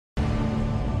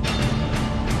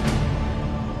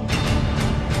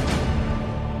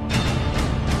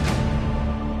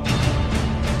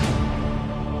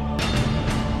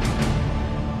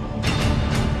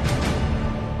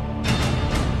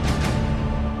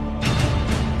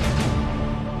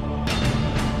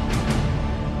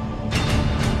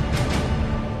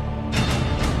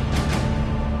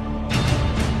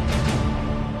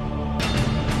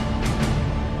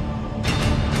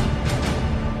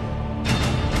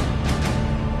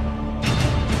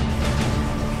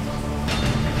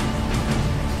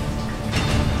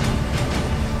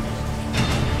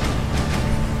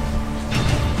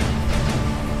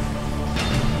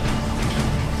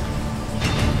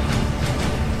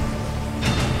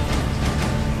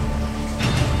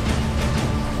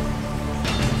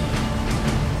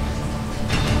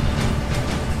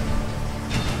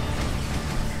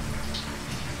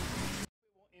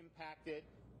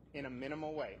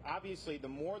obviously, the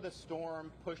more the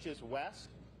storm pushes west,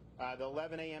 the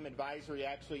 11 a.m. advisory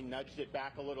actually nudged it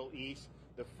back a little east.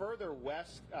 The further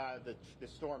west the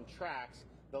storm tracks,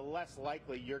 the less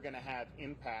likely you're going to have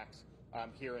impacts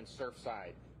here in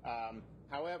Surfside.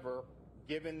 However,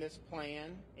 given this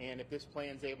plan, and if this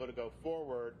plan is able to go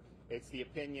forward, it's the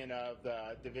opinion of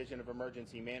the Division of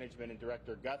Emergency Management and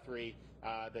Director Guthrie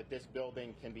that this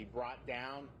building can be brought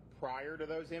down prior to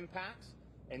those impacts.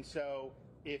 And so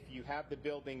if you have the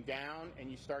building down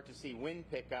and you start to see wind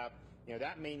pick up,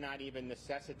 that may not even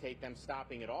necessitate them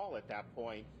stopping at all at that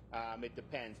point. It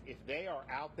depends. If they are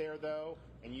out there, though,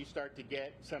 and you start to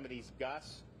get some of these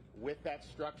gusts with that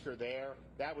structure there,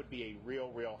 that would be a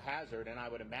real hazard, and I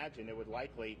would imagine it would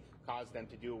likely cause them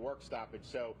to do a work stoppage.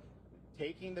 So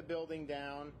taking the building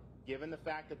down, given the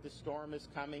fact that the storm is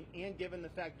coming, and given the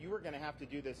fact you are going to have to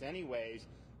do this anyways,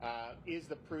 is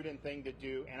the prudent thing to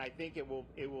do, and I think it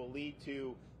will lead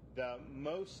to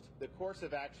the course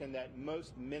of action that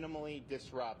most minimally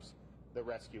disrupts the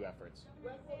rescue efforts.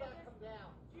 When will that come down?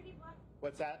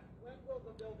 What's that? When will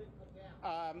the building come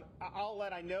down?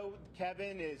 I know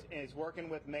Kevin is working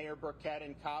with Mayor Burkett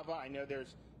and Cava. I know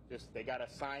they got to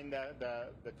sign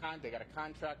they got a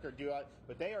contractor do it,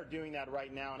 but they are doing that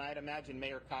right now, and I'd imagine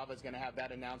Mayor Cava is going to have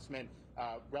that announcement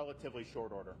relatively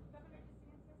short order. Governor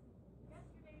DeSantis,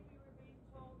 yesterday we were being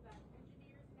told that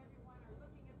engineers and everyone are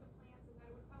looking at the plans and that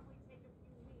it would probably take a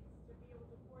few weeks to be able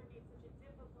to coordinate such a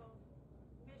difficult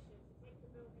mission to take the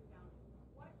building down.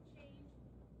 What changed?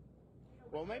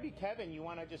 Well, maybe Kevin, you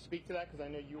want to just speak to that because I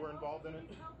know you were involved in it.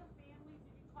 Did you tell the families?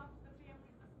 Did you talk to the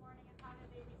families this morning, and how did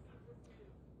they receive this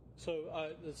news? So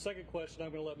the second question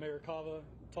I'm going to let Mayor Cava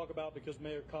talk about because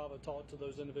Mayor Cava talked to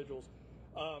those individuals.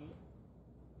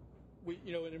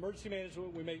 In emergency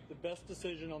management, we make the best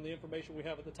decision on the information we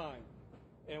have at the time.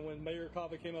 And when Mayor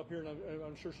Cava came up here, and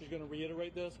I'm sure she's going to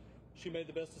reiterate this, she made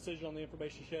the best decision on the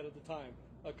information she had at the time.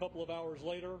 A couple of hours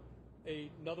later,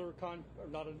 another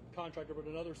not a contractor, but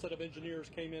another set of engineers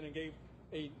came in and gave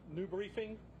a new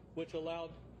briefing, which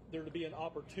allowed there to be an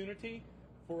opportunity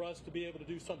for us to be able to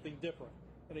do something different.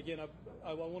 And again,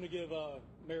 I want to give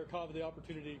Mayor Cava the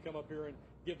opportunity to come up here and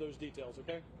give those details,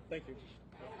 okay? Thank you.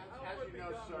 As you know,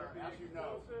 sir, as you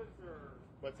know.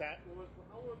 What's that?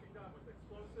 How will it be done, with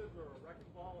explosives or a wrecking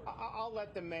ball? I'll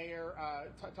let the mayor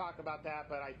talk about that,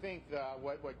 but I think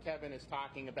what Kevin is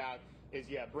talking about is,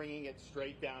 bringing it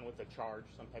straight down with a charge,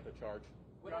 some type of charge.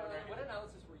 What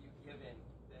analysis were you given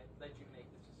that led you to make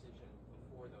this decision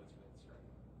before those events started?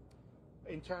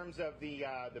 In terms of the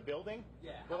building?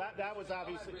 Yeah. Well, that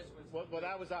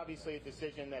was obviously a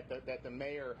decision that the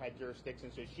mayor had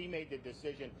jurisdiction. So she made the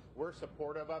decision. We're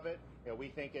supportive of it. We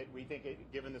think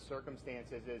it, given the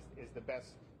circumstances, is the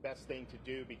best thing to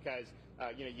do because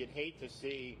you'd hate to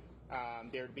see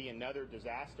there'd be another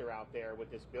disaster out there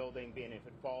with this building being, if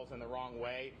it falls in the wrong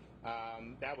way,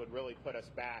 that would really put us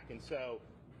back. And so,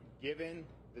 given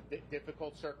the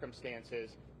difficult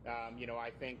circumstances,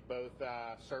 I think both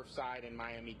Surfside and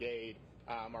Miami-Dade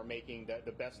are making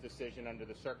the best decision under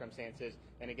the circumstances.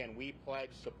 And again, we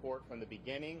pledged support from the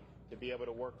beginning to be able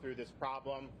to work through this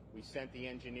problem. We sent the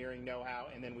engineering know-how,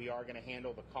 and then we are going to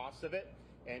handle the costs of it,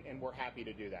 and we're happy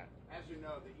to do that. As you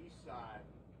know, the east side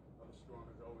of the storm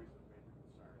is always a major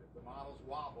concern. If the models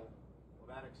wobble, will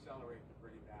that accelerate the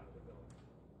bringing down of the building?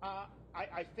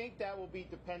 I think that will be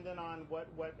dependent on what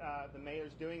the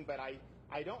mayor's doing, but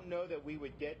I don't know that we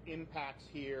would get impacts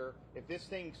here. If this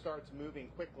thing starts moving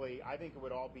quickly, I think it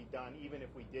would all be done even if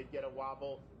we did get a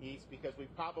wobble east, because we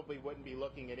probably wouldn't be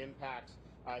looking at impacts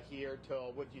here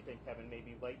till, what do you think, Kevin,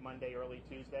 maybe late Monday, early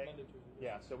Tuesday? Monday, Tuesday.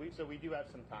 Yeah, so we do have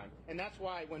some time. And that's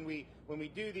why when we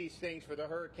do these things for the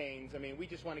hurricanes, I mean, we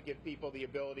just want to give people the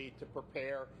ability to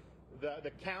prepare.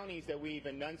 The counties that we've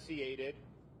enunciated,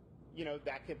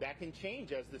 that can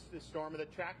change as the storm of the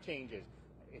track changes.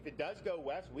 If it does go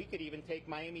west, we could even take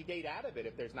Miami-Dade out of it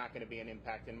if there's not going to be an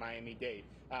impact in Miami-Dade.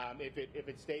 If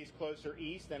it stays closer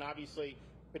east, then obviously,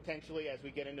 potentially, as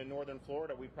we get into northern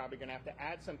Florida, we're probably going to have to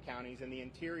add some counties in the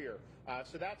interior.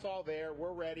 So that's all there.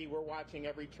 We're ready. We're watching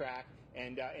every track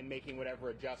and making whatever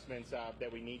adjustments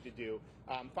that we need to do.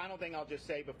 Final thing I'll just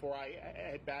say before I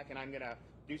head back, and I'm going to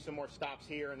do some more stops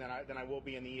here, and then I will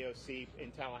be in the EOC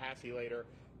in Tallahassee later.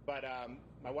 But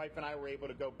my wife and I were able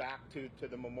to go back to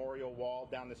the memorial wall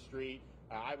down the street.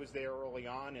 I was there early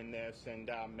on in this, and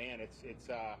man, it's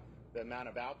the amount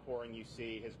of outpouring you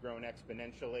see has grown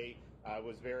exponentially. It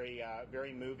was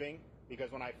very moving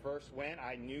because when I first went,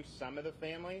 I knew some of the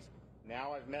families.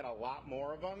 Now I've met a lot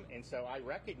more of them, and so I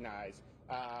recognize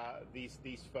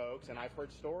these folks, and I've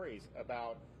heard stories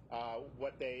about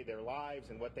their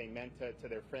lives and what they meant to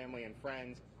their family and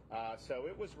friends. So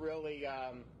it was really.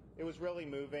 really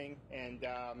moving, and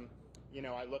you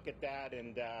know, I look at that,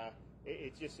 and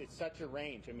it's such a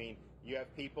range. I mean, you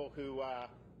have people who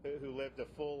lived a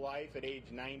full life at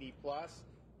age 90 plus.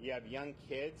 You have young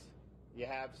kids. You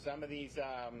have some of these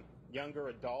younger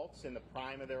adults in the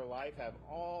prime of their life have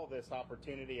all this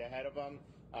opportunity ahead of them.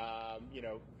 You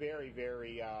know, very,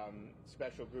 very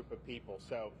special group of people.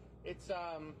 So it's,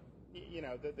 you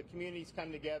know, the community's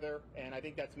come together, and I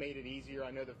think that's made it easier.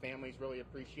 I know the families really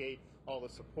appreciate all the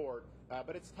support,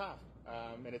 but it's tough,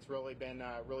 and it's really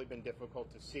been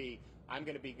difficult to see. I'm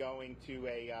going to be going to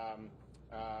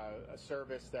a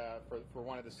service for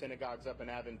one of the synagogues up in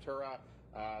Aventura.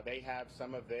 They have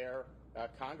some of their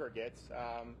congregates,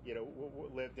 you know,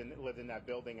 lived in that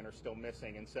building and are still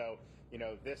missing. And so, you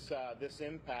know, this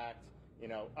impact, you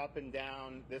know, up and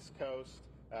down this coast,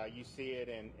 you see it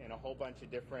in a whole bunch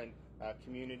of different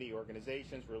community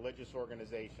organizations, religious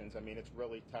organizations. I mean, it's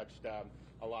really touched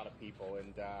a lot of people,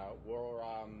 and we're,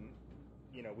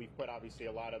 you know, we've put obviously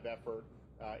a lot of effort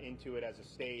into it as a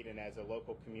state and as a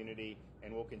local community,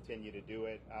 and we'll continue to do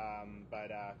it.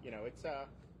 But you know,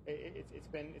 it's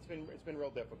been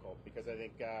real difficult, because I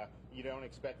think you don't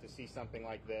expect to see something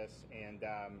like this, and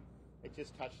it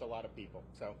just touched a lot of people.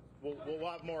 So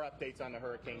we'll have more updates on the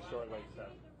hurricane shortly. So.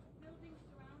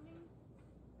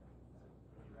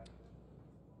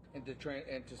 And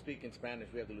to speak in Spanish,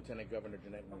 we have the Lieutenant Governor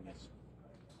Jeanette Núñez.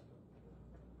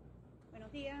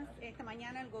 Buenos días. Esta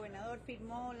mañana el gobernador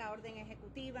firmó la orden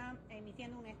ejecutiva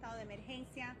emitiendo un estado de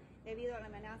emergencia debido a la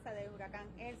amenaza del huracán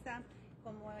Elsa.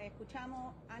 Como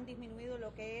escuchamos, han disminuido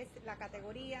lo que es la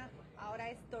categoría, ahora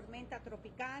es tormenta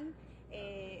tropical.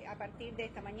 A partir de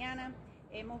esta mañana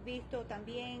hemos visto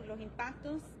también los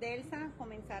impactos de Elsa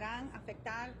comenzarán a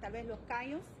afectar tal vez los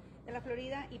cayos de la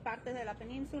Florida y partes de la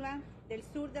península, del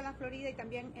sur de la Florida y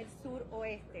también el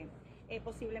suroeste,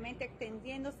 posiblemente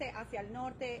extendiéndose hacia el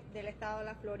norte del estado de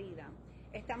la Florida.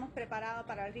 Estamos preparados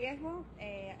para el riesgo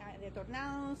de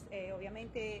tornados,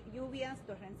 obviamente lluvias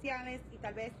torrenciales y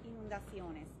tal vez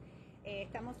inundaciones.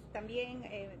 Estamos también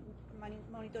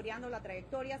monitoreando la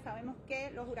trayectoria. Sabemos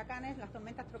que los huracanes, las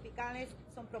tormentas tropicales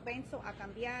son propensos a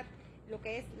cambiar lo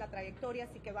que es la trayectoria,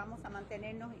 así que vamos a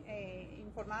mantenernos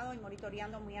informados y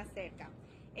monitoreando muy acerca.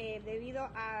 Debido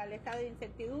al estado de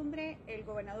incertidumbre, el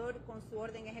gobernador con su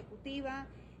orden ejecutiva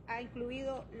ha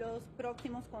incluido los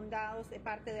próximos condados de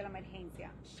parte de la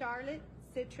emergencia: Charlotte,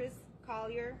 Citrus,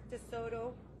 Collier,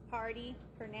 DeSoto, Hardy,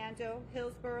 Hernando,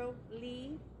 Hillsborough,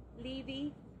 Lee,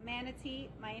 Levy, Manatee,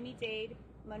 Miami-Dade,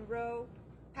 Monroe,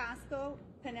 Pasco,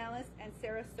 Pinellas y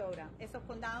Sarasota. Esos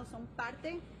condados son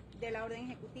parte de la orden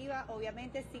ejecutiva.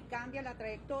 Obviamente, si cambia la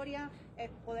trayectoria,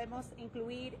 podemos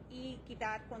incluir y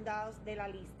quitar condados de la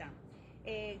lista.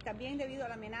 También debido a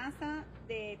la amenaza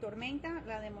de tormenta,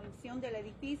 la demolición del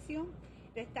edificio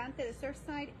restante de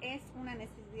Surfside es una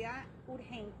necesidad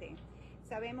urgente.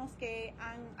 Sabemos que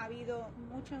han habido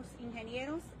muchos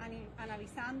ingenieros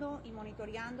analizando y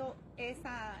monitoreando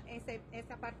esa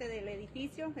parte del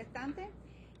edificio restante,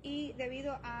 y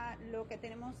debido a lo que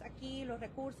tenemos aquí, los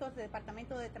recursos del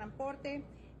Departamento de Transporte,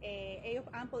 ellos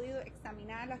han podido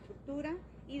examinar la estructura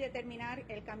y determinar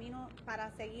el camino para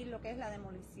seguir lo que es la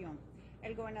demolición.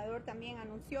 El gobernador también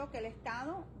anunció que el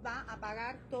Estado va a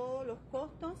pagar todos los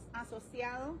costos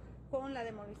asociados con la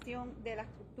demolición de la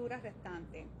estructura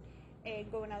restante. El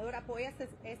gobernador apoya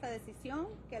esa decisión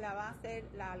que la va a hacer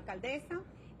la alcaldesa.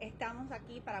 Estamos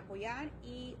aquí para apoyar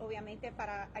y obviamente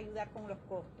para ayudar con los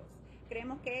costos.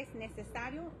 Creemos que es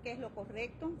necesario, que es lo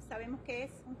correcto. Sabemos que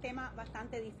es un tema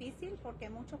bastante difícil porque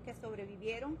muchos que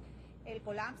sobrevivieron el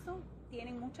colapso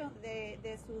tienen muchos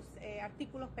de sus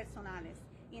artículos personales,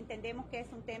 y entendemos que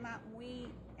es un tema muy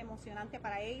emocionante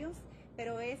para ellos,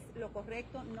 pero es lo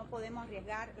correcto. No podemos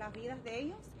arriesgar las vidas de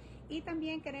ellos, y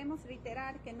también queremos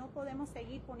reiterar que no podemos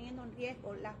seguir poniendo en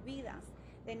riesgo las vidas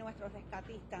de nuestros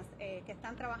rescatistas que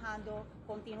están trabajando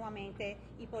continuamente,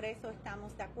 y por eso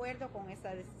estamos de acuerdo con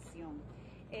esa decisión.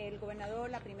 El gobernador,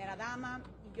 la primera dama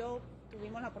y yo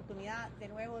tuvimos la oportunidad de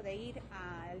nuevo de ir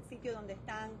al sitio donde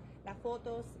están las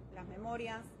fotos, las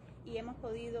memorias, y hemos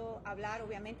podido hablar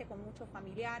obviamente con muchos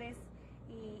familiares,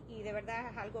 y de verdad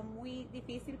es algo muy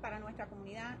difícil para nuestra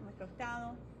comunidad, nuestro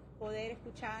estado, poder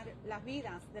escuchar las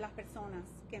vidas de las personas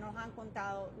que nos han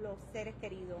contado los seres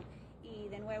queridos. Y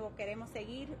de nuevo queremos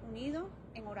seguir unidos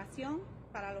en oración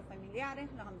para los familiares,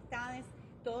 las amistades,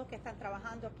 todos que están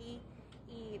trabajando aquí,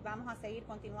 y vamos a seguir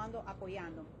continuando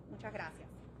apoyando. Muchas gracias.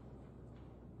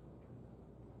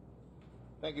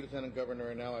 Thank you, Lieutenant Governor.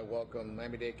 And now I welcome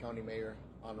Miami-Dade County Mayor,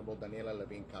 Honorable Daniela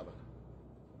Levine Cava.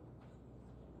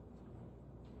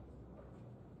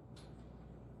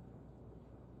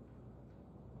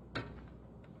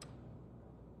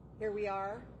 Here we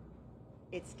are.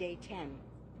 It's day 10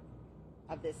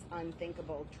 of this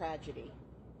unthinkable tragedy.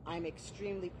 I'm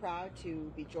extremely proud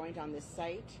to be joined on this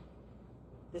site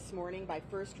this morning by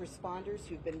first responders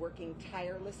who've been working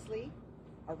tirelessly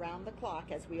around the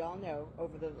clock, as we all know,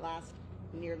 over the last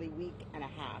nearly week and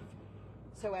a half.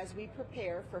 So as we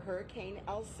prepare for Hurricane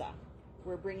Elsa,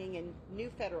 we're bringing in new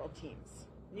federal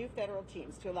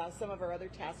teams to allow some of our other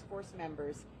task force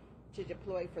members to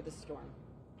deploy for the storm.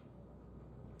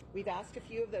 We've asked a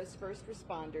few of those first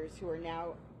responders who are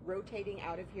now rotating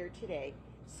out of here today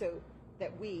so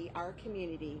that we, our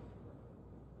community,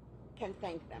 can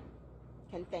thank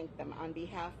them on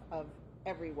behalf of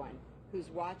everyone who's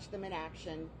watched them in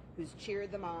action, who's cheered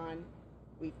them on.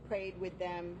 We've prayed with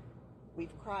them,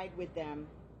 we've cried with them,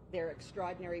 their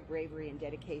extraordinary bravery and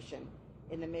dedication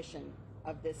in the mission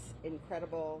of this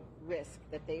incredible risk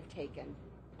that they've taken.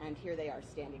 And here they are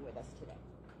standing with us today.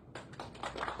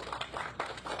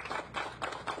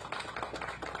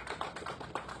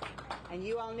 And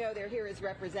you all know they're here as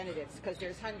representatives because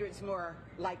there's hundreds more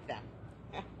like them.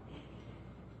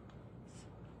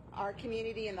 Our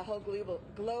community and the whole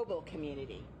global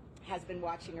community has been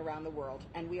watching around the world,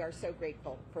 and we are so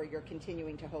grateful for your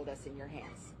continuing to hold us in your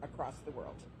hands across the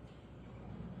world.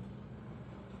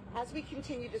 As we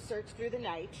continue to search through the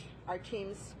night, our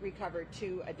teams recovered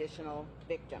 2 additional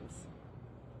victims.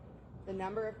 The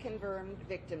number of confirmed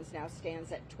victims now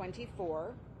stands at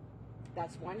 24.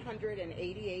 That's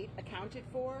 188 accounted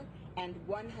for and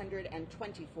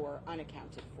 124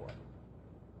 unaccounted for.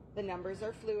 The numbers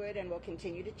are fluid and will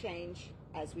continue to change,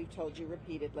 as we've told you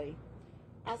repeatedly.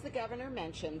 As the governor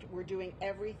mentioned, we're doing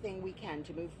everything we can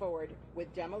to move forward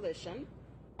with demolition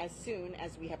as soon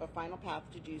as we have a final path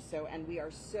to do so, and we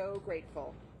are so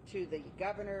grateful to the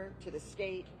governor, to the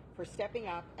state, for stepping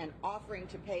up and offering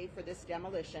to pay for this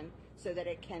demolition so that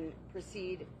it can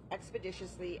proceed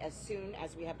expeditiously as soon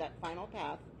as we have that final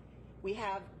path. We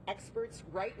have experts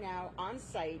right now on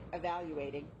site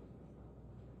evaluating,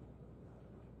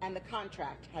 and the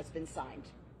contract has been signed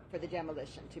for the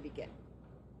demolition to begin.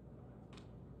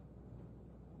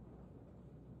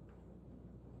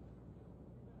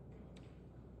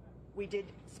 We did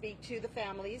speak to the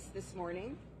families this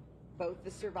morning, both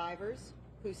the survivors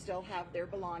who still have their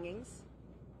belongings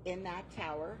in that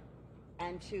tower,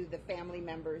 and to the family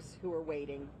members who are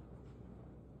waiting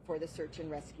for the search and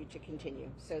rescue to continue.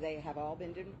 So they have all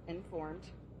been informed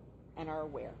and are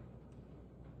aware.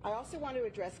 I also want to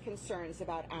address concerns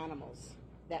about animals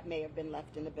that may have been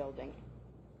left in the building.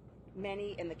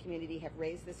 Many in the community have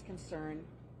raised this concern.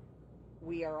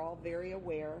 We are all very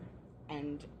aware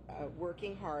and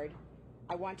working hard.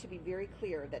 I want to be very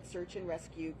clear that search and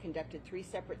rescue conducted 3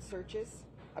 separate searches,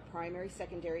 a primary,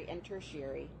 secondary, and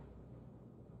tertiary,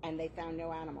 and they found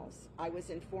no animals. I was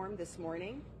informed this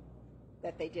morning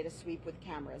that they did a sweep with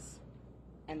cameras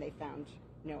and they found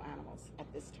no animals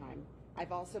at this time.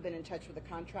 I've also been in touch with the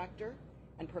contractor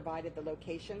and provided the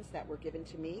locations that were given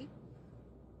to me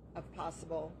of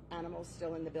possible animals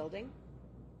still in the building,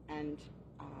 and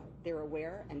they're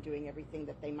aware and doing everything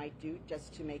that they might do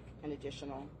just to make an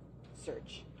additional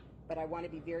search. But I want to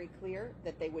be very clear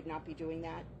that they would not be doing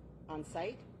that on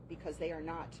site because they are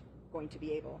not going to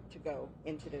be able to go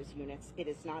into those units. It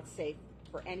is not safe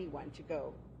for anyone to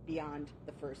go beyond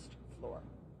the first floor.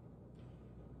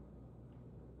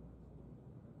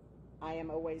 I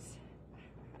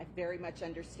very much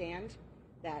understand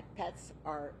that pets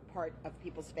are part of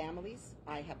people's families.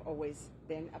 I have always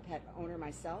been a pet owner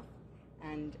myself,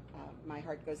 and my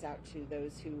heart goes out to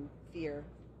those who fear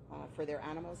for their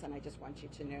animals, and I just want you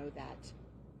to know that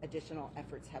additional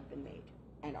efforts have been made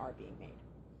and are being made.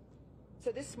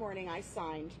 So this morning I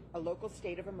signed a local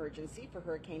state of emergency for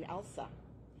Hurricane Elsa,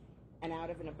 and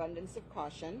out of an abundance of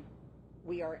caution,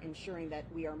 we are ensuring that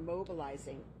we are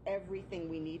mobilizing everything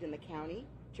we need in the county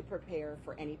to prepare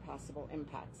for any possible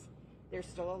impacts. There's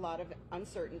still a lot of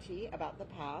uncertainty about the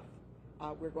path.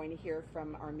 We're going to hear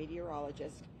from our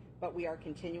meteorologist, but we are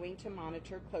continuing to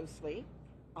monitor closely.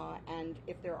 And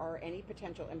if there are any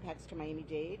potential impacts to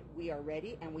Miami-Dade, we are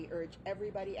ready, and we urge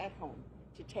everybody at home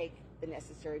to take the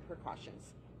necessary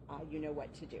precautions. You know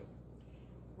what to do.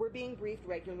 We're being briefed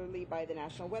regularly by the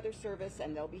National Weather Service,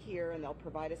 and they'll be here and they'll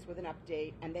provide us with an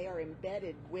update, and they are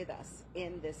embedded with us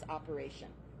in this operation.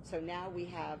 So now we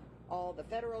have all the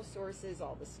federal sources,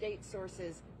 all the state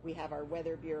sources, we have our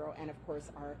Weather Bureau, and of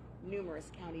course our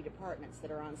numerous county departments that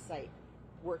are on site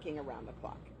working around the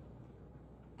clock.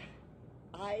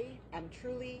 I am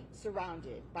truly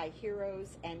surrounded by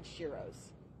heroes and sheroes.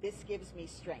 This gives me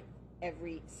strength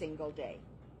every single day.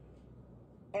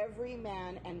 Every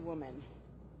man and woman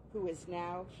who is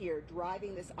now here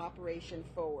driving this operation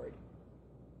forward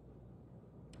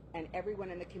and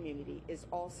everyone in the community is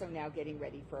also now getting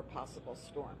ready for a possible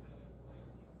storm.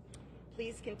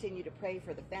 Please continue to pray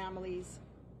for the families,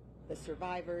 the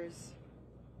survivors,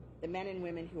 the men and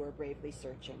women who are bravely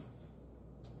searching.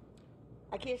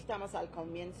 Aquí estamos al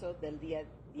comienzo del día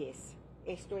 10.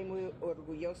 Estoy muy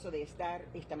orgulloso de estar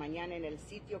esta mañana en el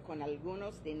sitio con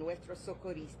algunos de nuestros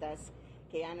socorristas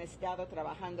que han estado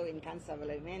trabajando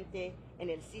incansablemente en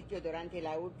el sitio durante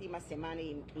la última semana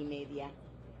y media.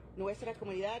 Nuestra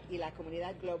comunidad y la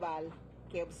comunidad global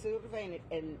que observa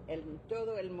en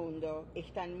todo el mundo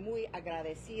están muy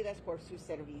agradecidas por su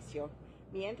servicio.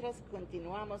 Mientras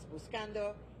continuamos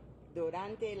buscando,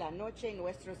 durante la noche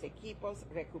nuestros equipos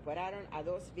recuperaron a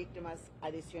 2 víctimas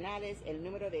adicionales. El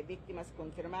número de víctimas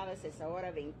confirmadas es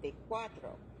ahora 24,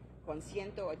 con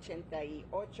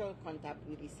 188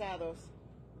 contabilizadas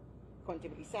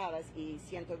y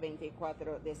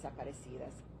 124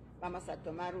 desaparecidas. Vamos a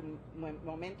tomar un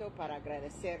momento para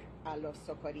agradecer a los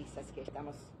socorristas que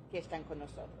están con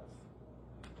nosotros.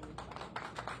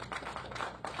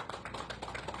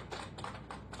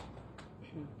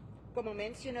 Como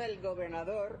mencionó el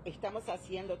gobernador, estamos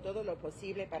haciendo todo lo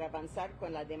posible para avanzar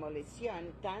con la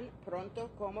demolición tan pronto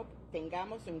como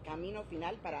tengamos un camino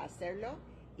final para hacerlo,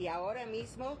 y ahora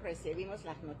mismo recibimos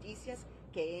las noticias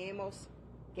que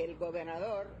el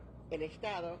gobernador, el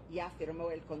estado, ya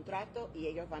firmó el contrato y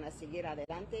ellos van a seguir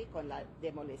adelante con la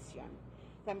demolición.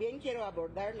 También quiero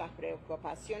abordar las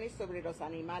preocupaciones sobre los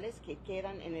animales que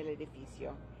quedan en el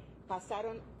edificio.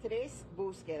 Pasaron 3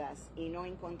 búsquedas y no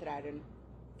encontraron.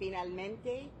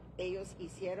 Finalmente, ellos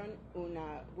hicieron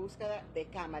una búsqueda de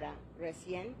cámara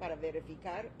recién para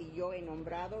verificar, y yo he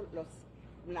nombrado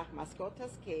las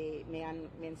mascotas que me han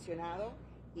mencionado,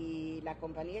 y la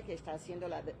compañía que está haciendo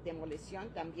la demolición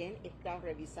también está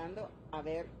revisando a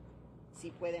ver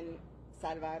si pueden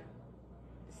salvar,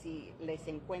 si les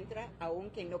encuentra,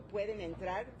 aunque no pueden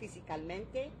entrar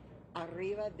físicamente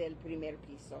arriba del primer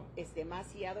piso. Es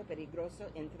demasiado peligroso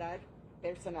entrar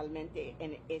personalmente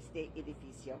en este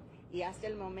edificio. Y hasta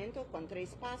el momento, con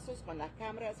 3 pasos, con las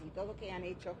cámaras y todo que han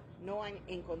hecho, no han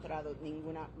encontrado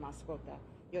ninguna mascota.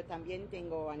 Yo también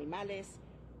tengo animales,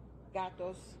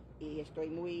 gatos, y estoy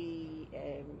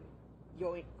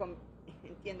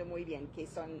entiendo muy bien que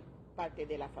son parte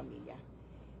de la familia.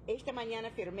 Esta mañana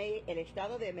firmé el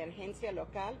estado de emergencia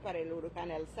local para el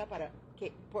huracán Elsa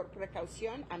por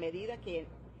precaución a medida que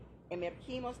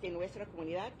emergimos de nuestra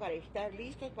comunidad para estar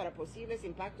listos para posibles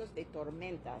impactos de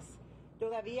tormentas.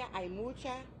 Todavía hay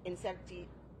mucha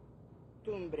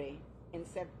incertidumbre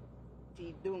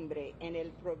en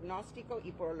el pronóstico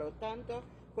y por lo tanto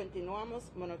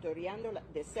continuamos monitoreando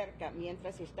de cerca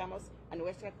mientras estamos a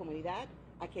nuestra comunidad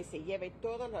a que se lleve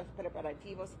todos los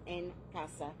preparativos en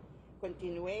casa.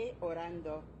 Continúe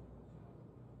orando.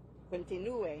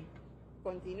 Continúe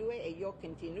y yo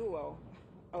continúo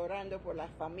orando por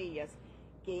las familias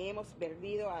que hemos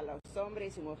perdido, a los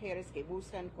hombres y mujeres que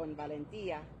buscan con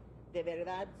valentía. De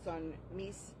verdad son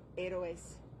mis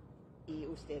héroes, y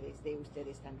de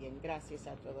ustedes también. Gracias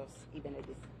a todos y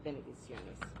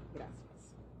bendiciones. Gracias.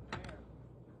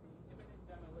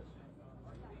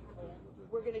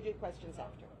 We're going to do questions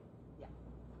after. Yeah.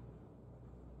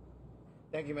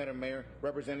 Thank you, Madam Mayor.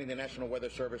 Representing the National Weather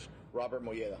Service, Robert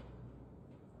Molleda.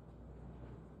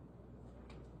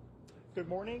 Good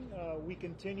morning. We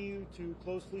continue to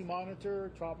closely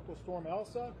monitor Tropical Storm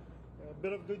Elsa. A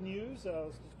bit of good news. The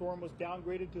storm was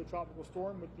downgraded to a tropical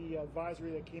storm with the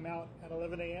advisory that came out at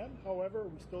 11 a.m. However,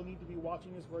 we still need to be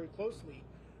watching this very closely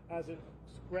as it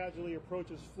gradually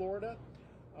approaches Florida.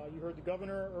 You heard the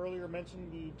governor earlier mention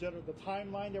the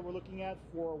timeline that we're looking at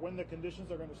for when the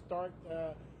conditions are going to start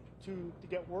to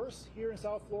get worse here in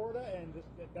South Florida, and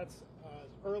that's as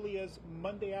early as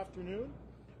Monday afternoon.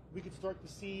 We could start to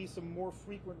see some more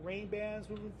frequent rain bands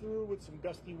moving through with some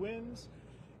gusty winds,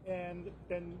 and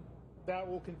then that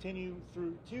will continue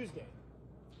through Tuesday.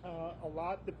 A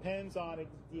lot depends on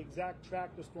the exact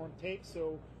track the storm takes.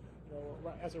 So,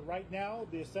 as of right now,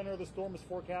 the center of the storm is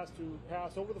forecast to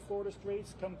pass over the Florida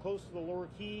Straits, come close to the lower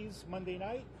Keys Monday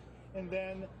night, and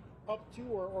then up to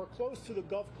or close to the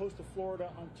Gulf Coast of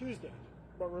Florida on Tuesday.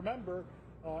 But remember,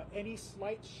 any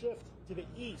slight shift to the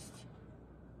east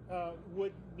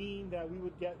would mean that we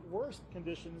would get worse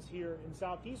conditions here in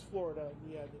southeast Florida,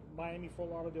 the Miami-Fort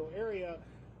Lauderdale area,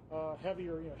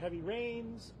 heavy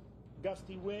rains,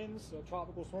 gusty winds,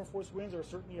 tropical storm force winds are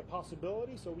certainly a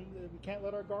possibility, so we can't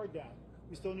let our guard down.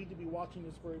 We still need to be watching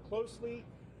this very closely.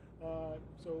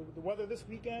 So the weather this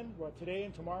weekend, today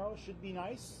and tomorrow, should be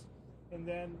nice, and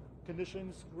then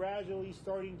conditions gradually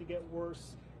starting to get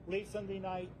worse late Sunday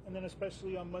night, and then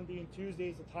especially on Monday and Tuesday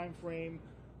is the time frame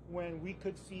when we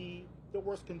could see the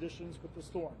worst conditions with the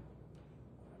storm.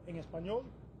 En español,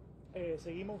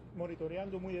 seguimos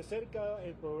monitoreando muy de cerca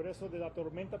el progreso de la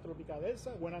tormenta tropical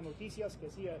Elsa. Buenas noticias que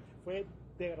sí fue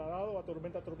degradado a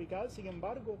tormenta tropical. Sin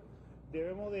embargo,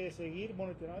 debemos de seguir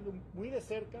monitoreando muy de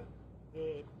cerca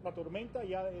la tormenta,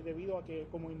 ya debido a que,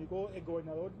 como indicó el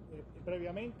gobernador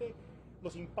previamente,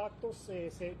 los impactos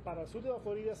para el sur de la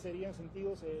Florida serían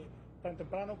sentidos tan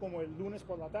temprano como el lunes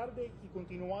por la tarde y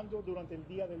continuando durante el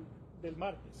día del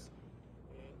martes.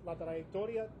 La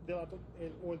trayectoria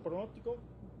o el pronóstico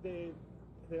de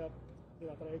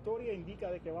la trayectoria indica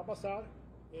de que va a pasar,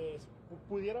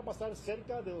 pudiera pasar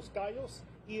cerca de los Cayos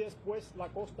y después la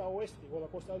costa oeste o la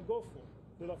costa del Golfo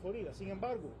de la Florida. Sin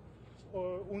embargo,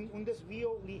 un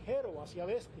desvío ligero hacia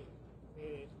el este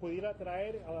pudiera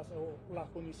traer a las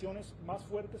condiciones más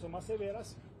fuertes o más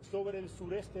severas sobre el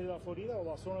sureste de la Florida o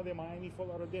la zona de Miami y Fort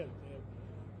Lauderdale.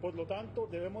 Por lo tanto,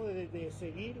 debemos de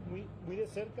seguir muy de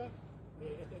cerca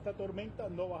esta tormenta,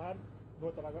 no bajar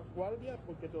nuestra guardia,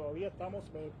 porque todavía estamos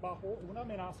bajo una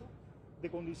amenaza de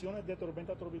condiciones de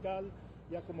tormenta tropical,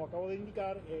 ya como acabo de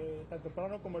indicar, tan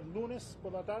temprano como el lunes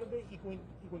por la tarde y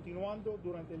continuando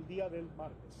durante el día del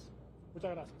martes.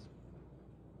 Muchas gracias.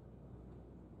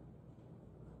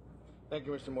 Thank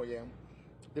you, Mr. Moyam.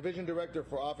 Division Director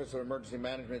for Office of Emergency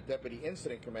Management, Deputy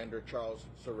Incident Commander Charles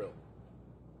Cyril.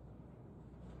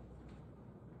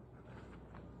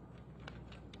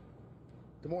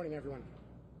 Good morning, everyone.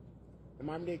 The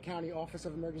Miami-Dade County Office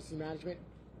of Emergency Management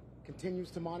continues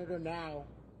to monitor now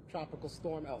Tropical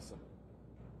Storm Elsa.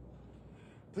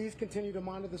 Please continue to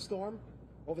monitor the storm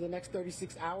over the next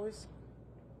 36 hours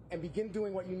and begin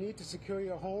doing what you need to secure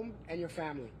your home and your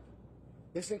family.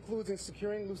 This includes in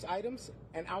securing loose items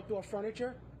and outdoor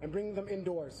furniture and bringing them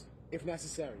indoors if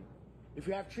necessary. If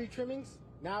you have tree trimmings,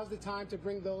 now's the time to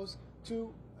bring those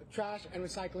to trash and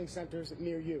recycling centers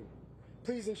near you.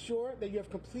 Please ensure that you have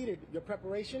completed your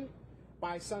preparation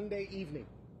by Sunday evening.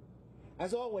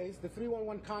 As always, the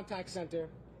 311 Contact Center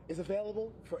is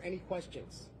available for any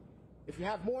questions. If you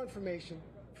have more information,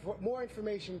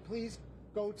 please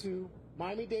go to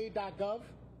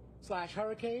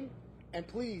miamidade.gov/hurricane and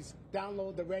please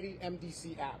download the Ready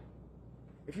MDC app.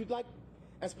 If you'd like,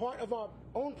 as part of our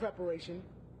own preparation,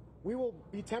 we will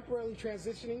be temporarily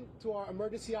transitioning to our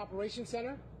Emergency Operations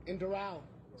Center in Doral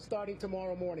starting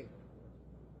tomorrow morning.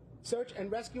 Search and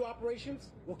rescue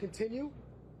operations will continue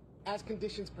as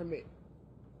conditions permit.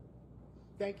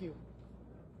 Thank you.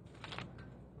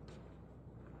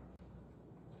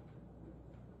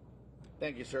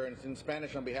 Thank you, sir. And in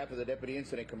Spanish, on behalf of the Deputy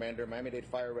Incident Commander, Miami-Dade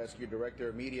Fire Rescue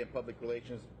Director, Media and Public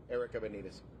Relations, Erica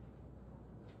Benitez.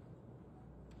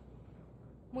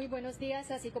 Muy buenos días.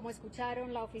 Así como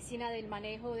escucharon, la Oficina del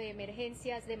Manejo de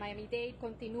Emergencias de Miami-Dade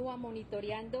continúa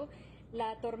monitoreando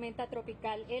la tormenta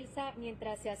tropical Elsa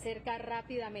mientras se acerca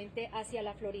rápidamente hacia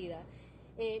la Florida.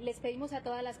 Les pedimos a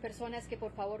todas las personas que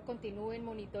por favor continúen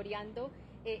monitoreando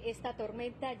esta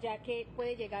tormenta, ya que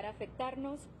puede llegar a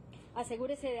afectarnos.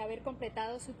 Asegúrese de haber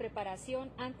completado su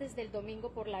preparación antes del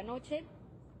domingo por la noche.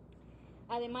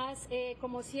 Además,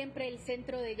 como siempre, el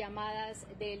centro de llamadas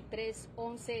del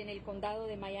 311 en el condado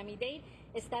de Miami-Dade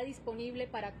está disponible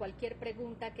para cualquier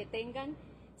pregunta que tengan.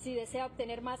 Si desea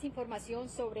obtener más información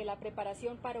sobre la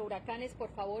preparación para huracanes, por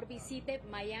favor visite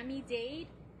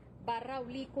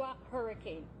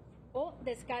Miami-Dade/Hurricane o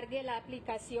descargue la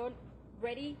aplicación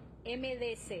Ready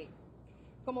MDC.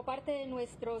 Como parte de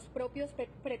nuestros propios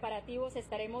preparativos,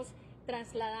 estaremos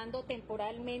trasladando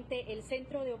temporalmente el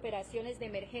Centro de Operaciones de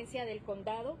Emergencia del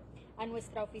Condado a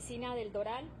nuestra oficina del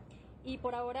Doral y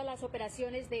por ahora las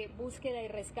operaciones de búsqueda y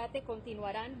rescate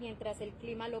continuarán mientras el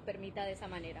clima lo permita de esa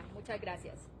manera. Muchas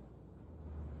gracias.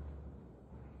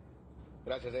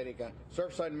 Gracias, Erika.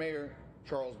 Surfside Mayor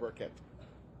Charles Burkett.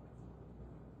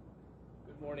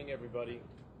 Good morning, everybody.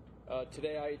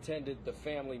 Today I attended the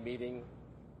family meeting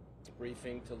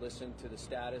briefing to listen to the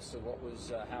status of what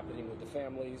was happening with the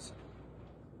families.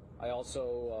 I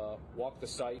also walked the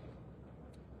site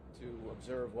to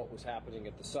observe what was happening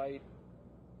at the site.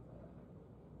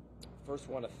 First,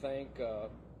 want to thank the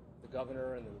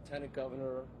governor and the lieutenant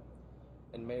governor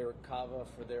and Mayor Cava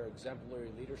for their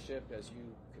exemplary leadership. As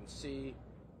you can see,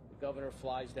 the governor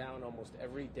flies down almost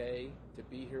every day to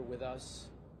be here with us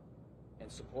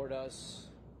and support us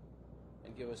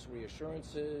and give us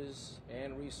reassurances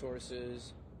and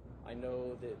resources. I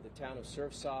know that the town of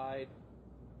Surfside,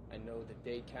 I know that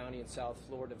Dade County and South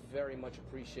Florida very much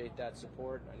appreciate that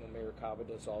support. I know Mayor Cava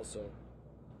does also.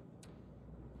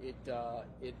 It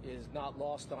is not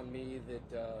lost on me that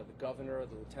the governor,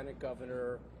 the lieutenant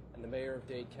governor, and the mayor of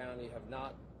Dade County have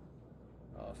not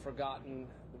forgotten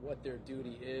what their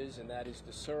duty is, and that is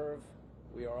to serve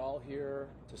We are all here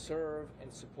to serve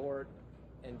and support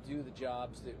and do the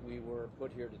jobs that we were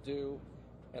put here to do.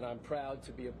 And I'm proud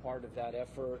to be a part of that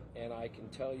effort. And I can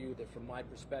tell you that from my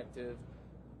perspective,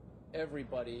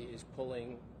 everybody is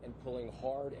pulling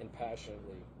hard and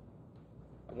passionately.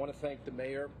 I want to thank the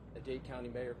mayor, Dade County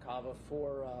Mayor Cava,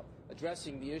 for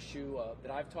addressing the issue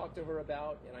that I've talked to her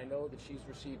about, and I know that she's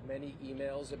received many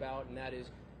emails about, and that is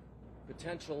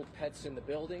potential pets in the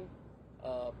building.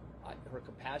 Her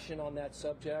compassion on that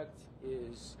subject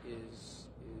is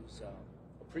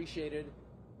appreciated,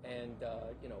 and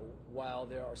while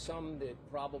there are some that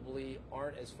probably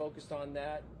aren't as focused on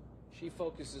that, she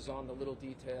focuses on the little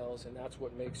details, and that's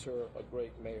what makes her a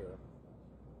great mayor.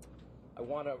 I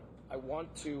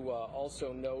want to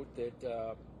also note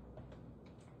that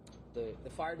the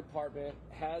fire department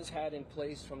has had in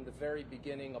place from the very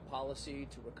beginning a policy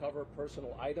to recover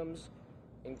personal items,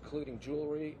 including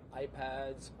jewelry,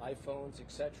 iPads, iPhones,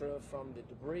 etc., from the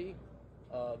debris.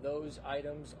 Those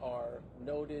items are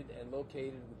noted and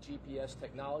located with GPS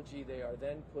technology. They are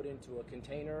then put into a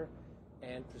container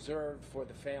and preserved for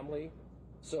the family.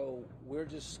 So we're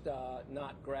just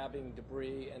not grabbing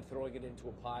debris and throwing it into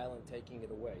a pile and taking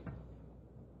it away.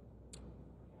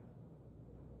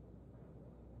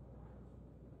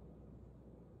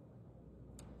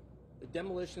 The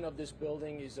demolition of this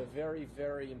building is a very,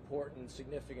 very important,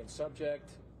 significant subject.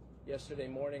 Yesterday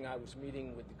morning, I was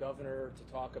meeting with the governor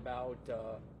to talk about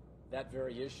that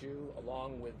very issue,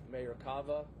 along with Mayor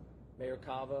Cava. Mayor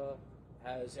Cava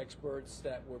has experts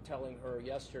that were telling her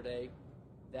yesterday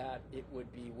that it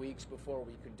would be weeks before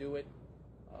we could do it.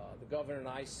 The governor and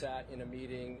I sat in a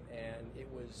meeting, and it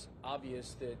was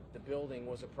obvious that the building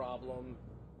was a problem,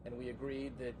 and we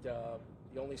agreed that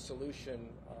the only solution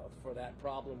for that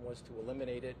problem was to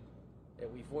eliminate it.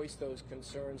 And we voiced those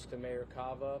concerns to Mayor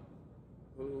Cava,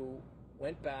 who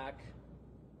went back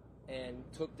and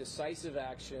took decisive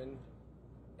action,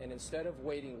 and instead of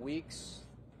waiting weeks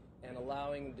and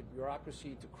allowing the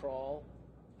bureaucracy to crawl,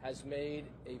 has made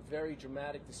a very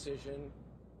dramatic decision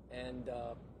and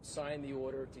signed the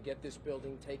order to get this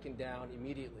building taken down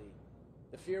immediately.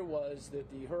 The fear was that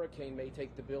the hurricane may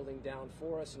take the building down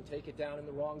for us and take it down in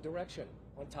the wrong direction,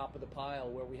 on top of the pile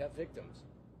where we have victims.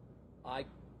 I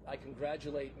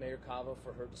congratulate Mayor Cava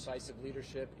for her decisive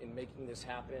leadership in making this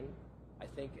happen, I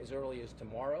think as early as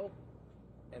tomorrow,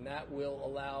 and that will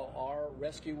allow our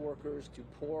rescue workers to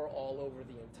pour all over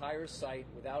the entire site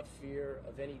without fear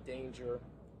of any danger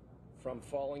from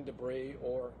falling debris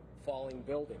or falling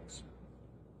buildings.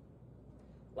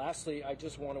 Lastly, I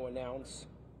just want to announce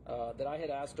that I had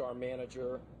asked our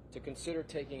manager to consider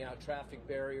taking out traffic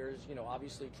barriers. You know,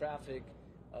 obviously traffic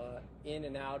in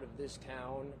and out of this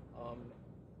town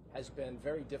has been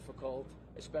very difficult,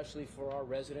 especially for our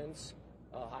residents.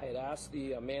 I had asked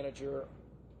the manager,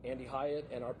 Andy Hyatt,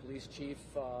 and our police chief,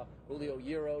 Julio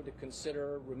Hierro, to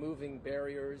consider removing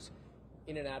barriers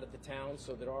in and out of the town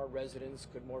so that our residents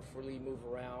could more freely move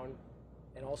around,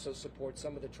 and also support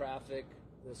some of the traffic,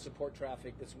 the support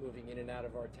traffic that's moving in and out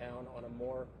of our town on a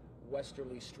more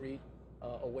westerly street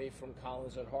away from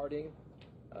Collins and Harding.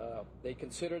 They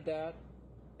considered that,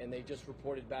 and they just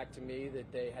reported back to me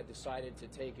that they had decided to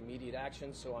take immediate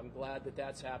action, so I'm glad that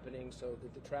that's happening so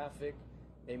that the traffic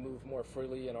may move more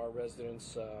freely and our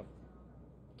residents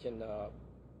can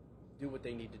do what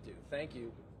they need to do. Thank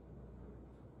you.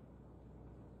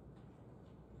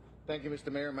 Thank you,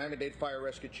 Mr. Mayor. Miami-Dade Fire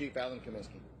Rescue Chief Alan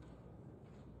Kaminsky.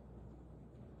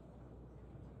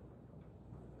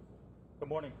 Good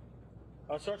morning.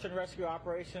 Our search and rescue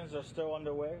operations are still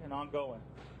underway and ongoing.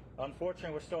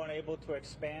 Unfortunately, we're still unable to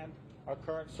expand our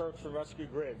current search and rescue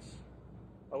grids.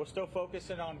 We're still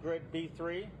focusing on grid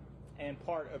B3 and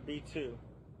part of B2,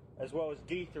 as well as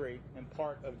D3 and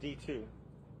part of D2.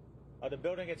 The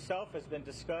building itself has been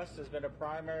discussed, has been a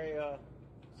primary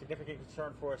significant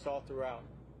concern for us all throughout.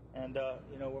 And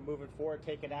we're moving forward,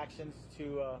 taking actions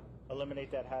to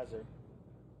eliminate that hazard.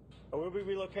 We'll be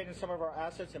relocating some of our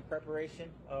assets in preparation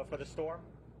for the storm.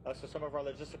 So some of our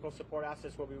logistical support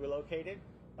assets will be relocated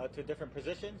to different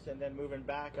positions and then moving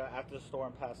back after the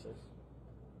storm passes.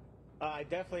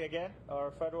 Definitely, again,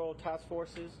 our federal task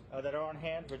forces that are on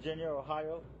hand, Virginia,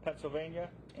 Ohio, Pennsylvania,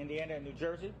 Indiana, and New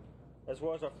Jersey, as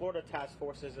well as our Florida task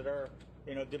forces that are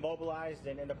demobilized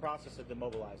and in the process of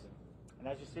demobilizing. And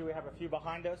as you see, we have a few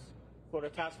behind us,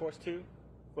 Florida Task Force 2,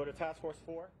 Florida Task Force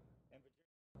 4.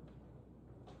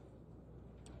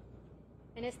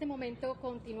 En este momento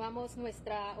continuamos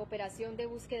nuestra operación de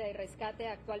búsqueda y rescate.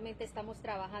 Actualmente estamos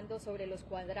trabajando sobre los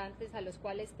cuadrantes a los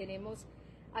cuales tenemos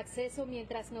acceso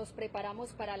mientras nos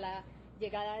preparamos para la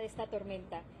llegada de esta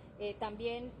tormenta.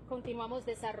 También continuamos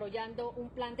desarrollando un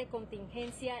plan de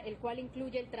contingencia, el cual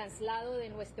incluye el traslado de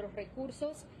nuestros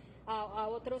recursos a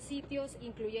otros sitios,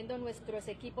 incluyendo nuestros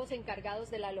equipos encargados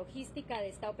de la logística de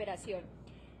esta operación.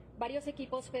 Varios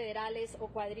equipos federales o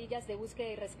cuadrillas de búsqueda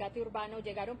y rescate urbano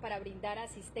llegaron para brindar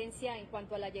asistencia en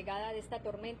cuanto a la llegada de esta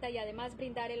tormenta y además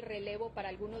brindar el relevo para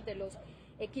algunos de los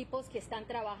equipos que están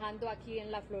trabajando aquí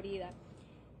en la Florida.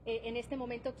 En este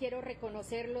momento quiero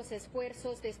reconocer los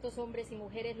esfuerzos de estos hombres y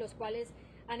mujeres, los cuales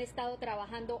han estado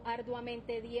trabajando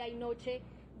arduamente día y noche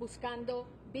buscando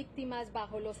víctimas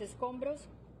bajo los escombros.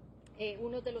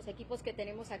 Uno de los equipos que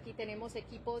tenemos aquí, tenemos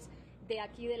equipos de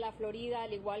aquí de la Florida,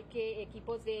 al igual que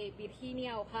equipos de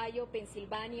Virginia, Ohio,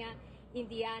 Pensilvania,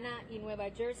 Indiana y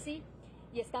Nueva Jersey.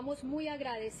 Y estamos muy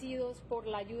agradecidos por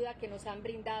la ayuda que nos han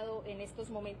brindado en estos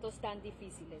momentos tan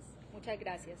difíciles. Muchas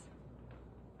gracias.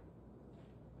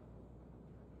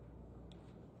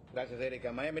 Gracias,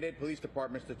 Erika. Miami-Dade Police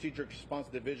Department Strategic Response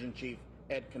Division Chief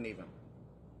Ed Knieven.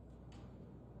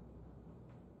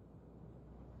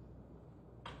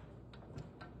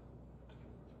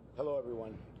 Hello,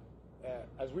 everyone.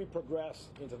 As we progress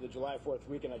into the July 4th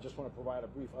weekend, I just want to provide a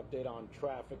brief update on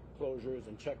traffic closures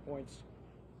and checkpoints.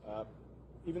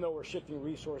 Even though we're shifting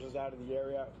resources out of the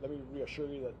area, let me reassure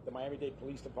you that the Miami-Dade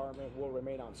Police Department will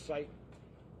remain on site.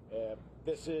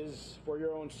 This is for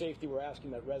your own safety. We're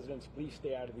asking that residents please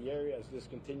stay out of the area as this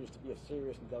continues to be a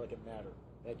serious and delicate matter.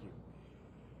 Thank you.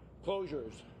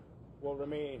 Closures will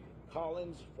remain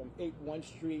Collins from 8 1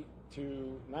 Street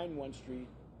to 9 1 Street,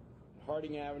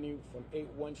 Harding Avenue from 8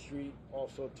 1 Street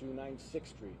also to 9 6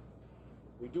 Street.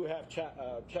 We do have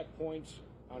checkpoints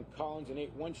on Collins and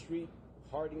 8 1 Street,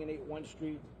 Harding and 8 1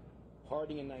 Street,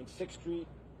 Harding and 9 6 Street,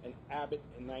 and Abbott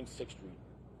and 9 6 Street.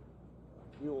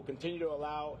 We will continue to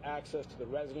allow access to the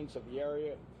residents of the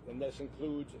area, and this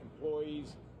includes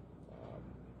employees,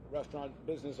 restaurant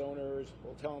business owners,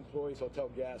 hotel employees, hotel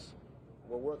guests.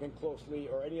 We're working closely,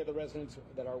 or any of the residents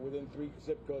that are within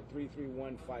zip code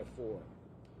 33154.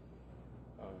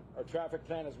 Our traffic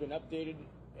plan has been updated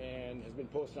and has been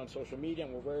posted on social media,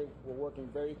 and we're working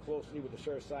very closely with the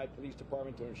Surfside Police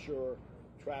Department to ensure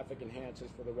traffic enhances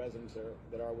for the residents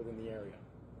that are within the area.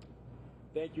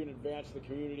 Thank you in advance to the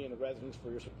community and the residents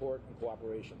for your support and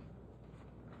cooperation.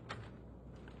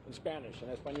 In Spanish, en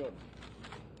español.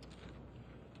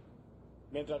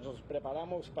 Mientras nos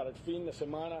preparamos para el fin de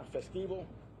semana festivo,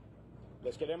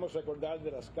 les queremos recordar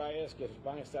de las calles que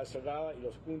van a estar cerradas y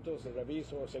los puntos de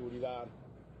reviso de seguridad.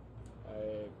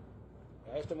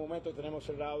 A este momento tenemos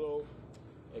cerrado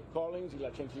Collins y la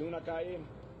 81 calle,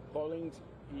 Collins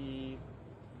y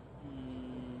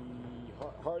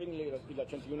Harding y la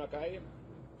 81 calle,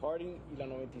 Harding y la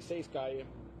 96 calle,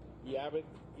 y Abbott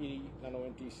y la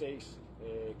 96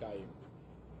 calle.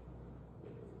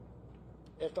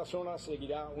 Esta zona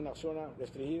seguirá una zona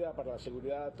restringida para la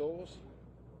seguridad de todos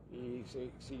y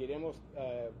seguiremos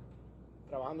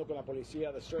trabajando con la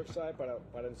policía de Surfside para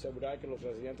asegurar que los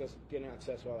residentes tienen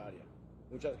acceso al área.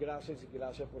 Muchas gracias y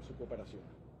gracias por su cooperación.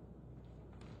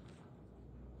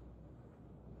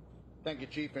 Thank you,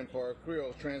 Chief, and for our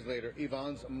Creole translator,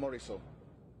 Yvonne Morisot.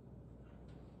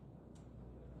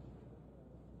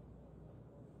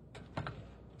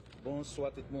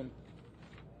 Bonsoir tout le monde.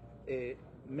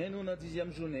 Mais nous, dans la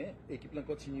 10e journée,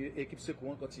 l'équipe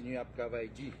secours continue à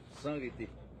travailler sans arrêter.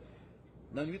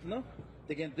 Dans le 8 ans,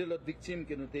 il y a deux autres victimes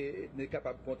que nous sommes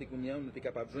capables de compter, nous sommes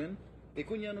capables de joindre. Et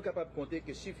nous sommes capables de compter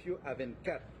que chiffre à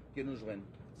 24 que nous joignons.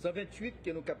 128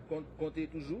 que nous sommes capables de compter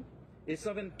toujours. Et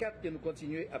 124 que nous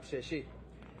continuons à chercher.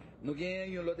 Nous avons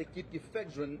une autre équipe qui fait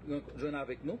joindre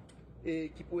avec nous et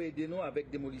qui peut aider nous avec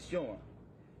démolition.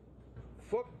 Il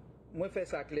faut que moi faire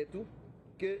ça clair tout,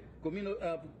 que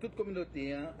toute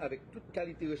communauté, avec toute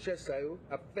qualité de recherche,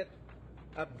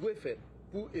 a doit faire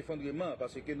pour effondrement,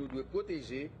 parce que nous devons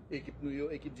protéger l'équipe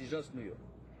d'urgence.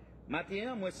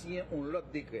 Maintenant, moi signé un autre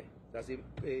décret. Ça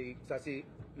c'est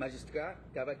magistrat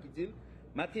qui dit.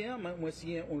 Maintenant, moi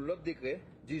signé un autre décret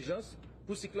d'urgence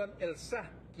pour cyclone Elsa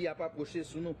qui a pas approché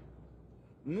sur nous.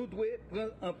 Nous devons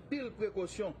prendre en pile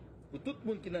précaution pour tout le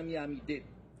monde qui est dans Miami-Dade.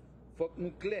 Il faut que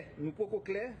nous clair, nous pouvons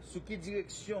clair sur quelle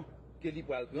direction que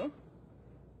l'Ipral prend,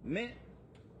 mais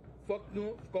il faut que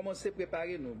nous commençons à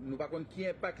préparer nous. Nous ne savons pas qui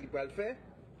impact l'Ipral fait,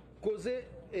 causer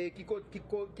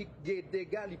qui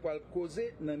dégâts l'Ipral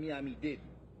causer dans Miami-Dade.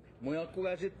 Moi,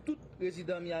 encourager tout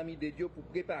résident Miami-Dade pour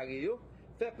préparer,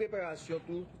 faire préparation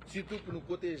tout, surtout pour nous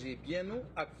protéger bien nous et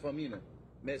la famille.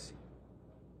 Merci.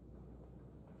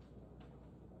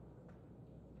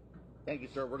 Thank you,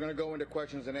 sir. We're going to go into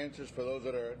questions and answers. For those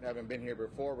that haven't been here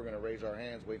before, we're going to raise our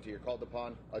hands, wait till you're called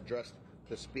upon, address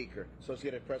the speaker.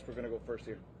 Associated Press, we're going to go first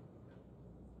here.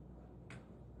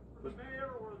 The mayor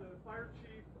or the fire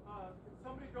chief, can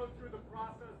somebody go through the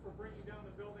process for bringing down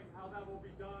the building, how that will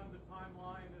be done, the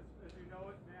timeline as you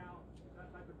know it now,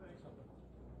 that type of thing?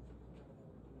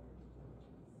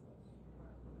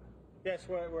 Yes,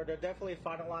 we're definitely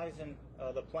finalizing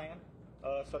the plan.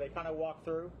 So they kind of walk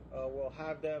through. We'll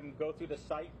have them go through the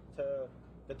site to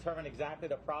determine exactly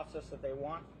the process that they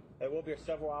want. It will be a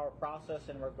several-hour process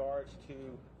in regards to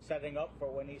setting up for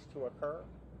what needs to occur,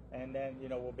 and then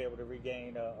we'll be able to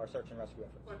regain our search and rescue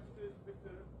efforts. But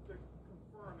to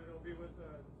confirm, it'll be with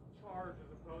a charge as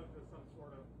opposed to some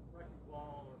sort of wrecking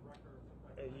ball or wrecker or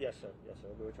something. Yes, sir. Yes,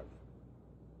 sir. We'll be with charge.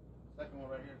 Second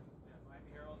one right here. Yeah, Miami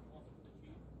Herald, also for the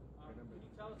chief. Can you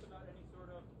tell us about any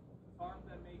sort of tarp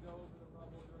that may go over the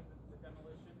rubble during the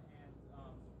demolition? And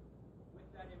with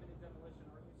that imminent demolition,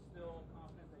 are you still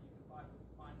confident that you can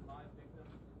find live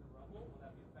victims in the rubble? Will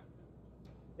that be effective?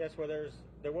 Yes, well,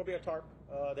 there will be a tarp.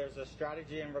 There's a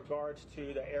strategy in regards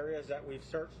to the areas that we've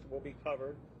searched will be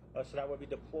covered, so that will be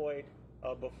deployed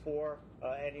before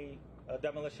any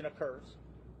demolition occurs.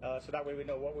 So that way we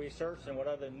know what we searched and what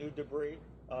other new debris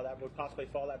that would possibly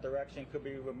fall that direction could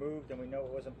be removed, and we know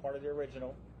it wasn't part of the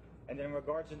original. And then in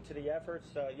regards into the efforts,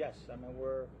 yes, I mean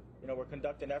we're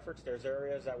conducting efforts. There's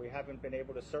areas that we haven't been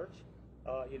able to search,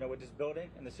 with this building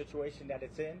and the situation that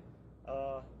it's in.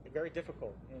 Very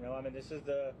difficult. I mean this is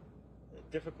the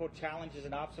difficult challenges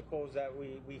and obstacles that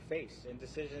we face, and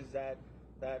decisions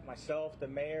that myself, the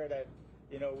mayor, that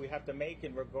we have to make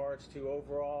in regards to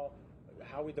overall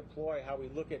how we deploy, how we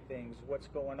look at things, what's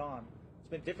going on. It's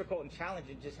been difficult and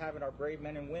challenging just having our brave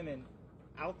men and women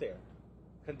out there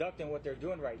conducting what they're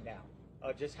doing right now.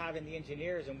 Just having the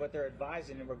engineers and what they're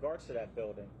advising in regards to that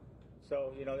building.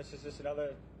 So, this is just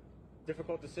another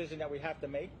difficult decision that we have to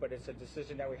make, but it's a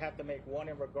decision that we have to make, one,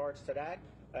 in regards to that,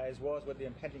 as well as with the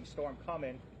impending storm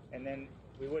coming, and then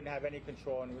we wouldn't have any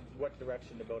control in what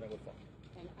direction the building would fall.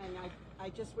 And I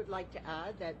just would like to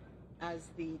add that, as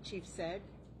the chief said,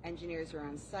 engineers are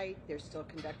on site. They're still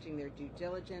conducting their due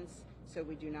diligence, so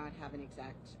we do not have an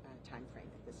exact time frame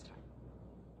at this time.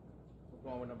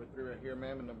 We're going with number 3 right here,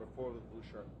 ma'am, and number 4 with the blue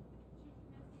shirt.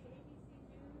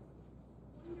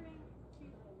 Wondering,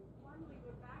 one, will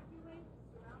you evacuate the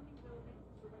surrounding buildings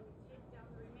for when you take down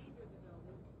the remainder of the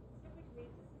building? Typically,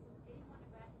 this is an A1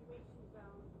 evacuation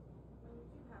zone when you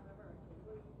do have a hurricane.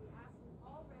 Will you be asking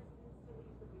all residents to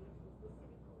leave the beach? Is the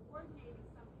city coordinating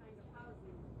some kind of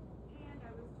housing? And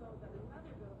I was told that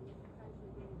another building is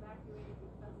potentially being evacuated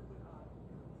because of the audit.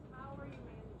 How are you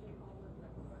managing all of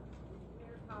this?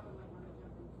 Mayor Cava might want to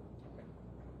jump into.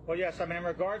 Well, yes, I mean, in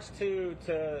regards to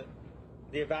the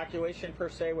evacuation per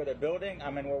se with a building,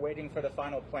 I mean, we're waiting for the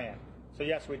final plan. So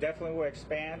yes, we definitely will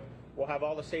expand. We'll have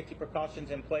all the safety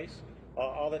precautions in place,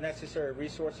 all the necessary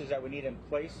resources that we need in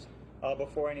place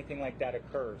before anything like that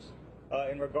occurs.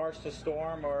 In regards to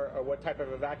storm or what type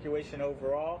of evacuation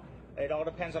overall, it all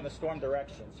depends on the storm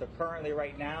direction. So currently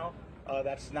right now,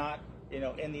 that's not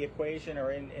in the equation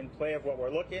or in play of what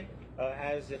we're looking,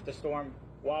 as if the storm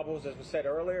wobbles, as we said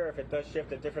earlier, if it does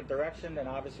shift a different direction, then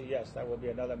obviously, yes, that will be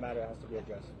another matter that has to be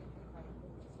addressed.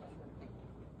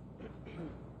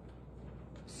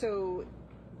 So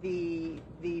the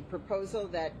proposal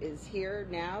that is here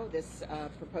now, this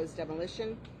proposed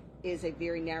demolition, is a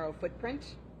very narrow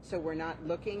footprint. So we're not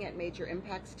looking at major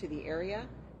impacts to the area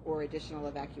or additional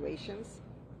evacuations.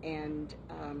 And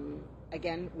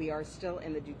again, we are still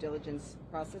in the due diligence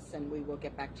process, and we will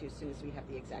get back to you as soon as we have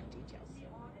the exact details.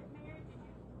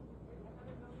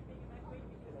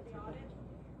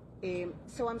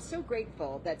 So I'm so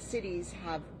grateful that cities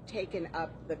have taken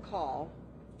up the call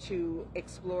to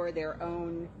explore their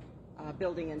own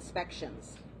building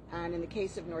inspections. And in the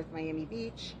case of North Miami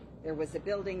Beach, there was a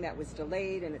building that was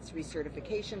delayed in its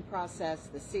recertification process.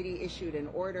 The city issued an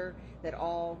order that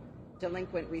all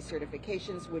delinquent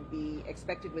recertifications would be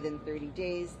expected within 30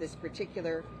 days. This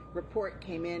particular report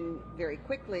came in very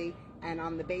quickly, and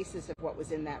on the basis of what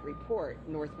was in that report,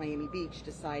 North Miami Beach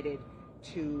decided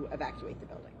to evacuate the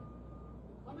building.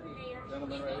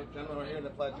 Gentlemen right here in the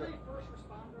pledge. How many first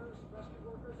responders, rescue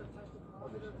workers have tested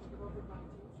positive for COVID-19?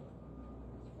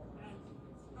 And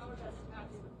how is that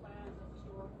impacting the plans as the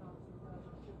storm comes and you guys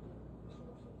are shifting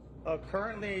resources?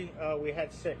 Currently, we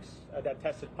had 6 that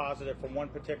tested positive from one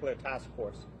particular task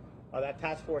force. That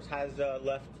task force has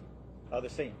left the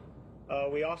scene.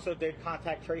 We also did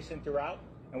contact tracing throughout,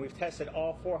 and we've tested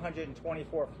all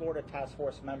 424 Florida task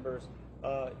force members,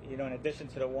 in addition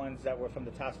to the ones that were from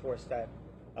the task force that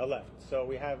left. So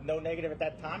we have no negative at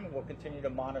that time, and we'll continue to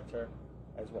monitor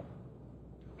as well.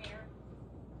 Mayor?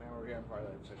 Ma'am, we're here in part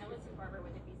of that session. Ellison Barber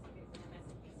with the BC News and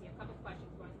MSNBC. A couple questions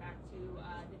going back to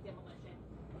the demolition.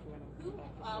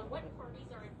 What parties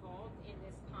are involved in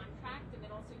this contract? And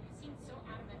then also, you seemed so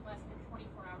adamant less than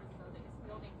 24 hours ago that this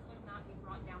building could not be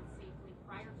brought down safely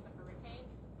prior to the hurricane.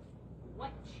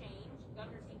 What changed? The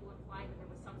governor seemed to imply that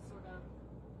there was some sort of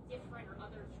different or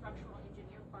other structural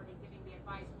engineer party giving the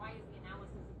advice. Why is the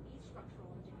analysis of these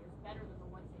structural engineers better than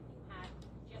the ones that you had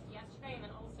just yesterday? And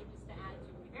then also, just to add to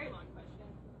a very long question,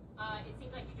 it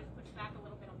seems like you just pushed back a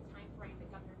little bit on the time frame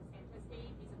that Governor DeSantis gave.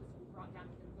 He said this would be brought down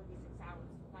within 36 hours.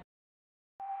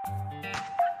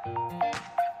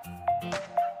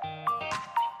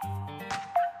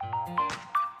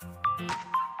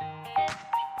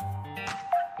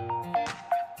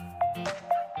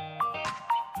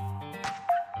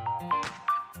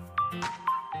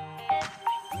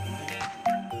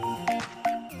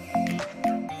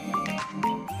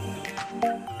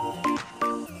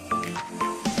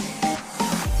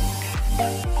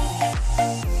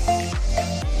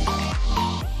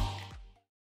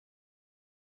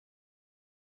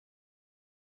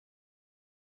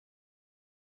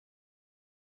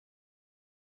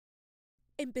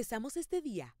 Empezamos este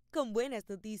día con buenas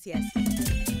noticias.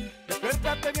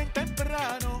 Despiértate bien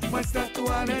temprano, muestra tu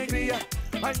alegría.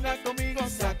 Baila conmigo,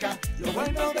 saca lo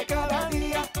bueno de cada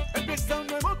día. Empieza un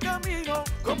nuevo camino,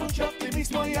 con mucho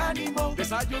optimismo y ánimo.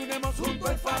 Desayunemos junto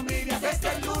en familia,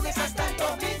 desde el lunes hasta el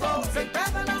domingo.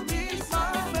 Sentada en la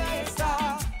misma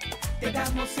mesa,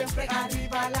 quedamos siempre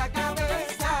arriba la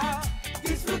cabeza.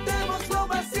 Disfrutemos lo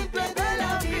más simple de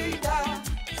la vida,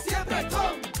 siempre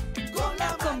con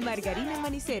la Con margarina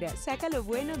manicera, saca lo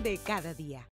bueno de cada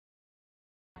día.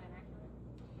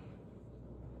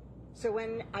 So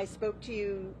when I spoke to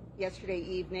you yesterday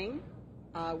evening,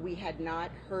 we had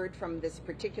not heard from this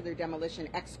particular demolition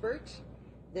expert.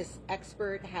 This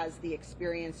expert has the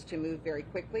experience to move very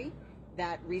quickly.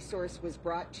 That resource was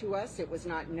brought to us. It was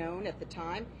not known at the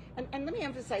time. And let me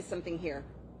emphasize something here.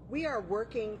 We are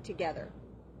working together.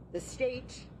 The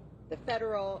state, the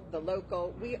federal, the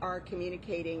local, we are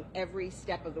communicating every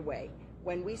step of the way.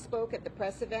 When we spoke at the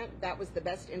press event, that was the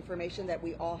best information that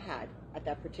we all had at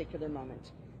that particular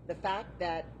moment. The fact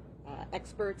that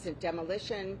experts in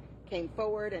demolition came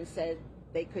forward and said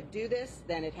they could do this,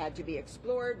 then it had to be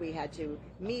explored. We had to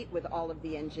meet with all of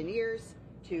the engineers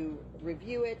to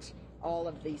review it, all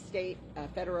of the state,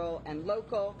 federal, and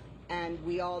local, and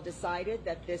we all decided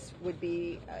that this would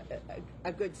be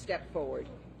a good step forward.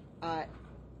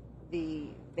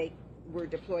 They were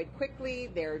deployed quickly.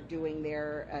 They're doing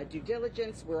their due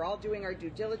diligence. We're all doing our due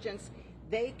diligence.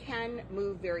 They can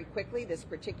move very quickly. This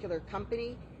particular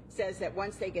company says that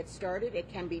once they get started, it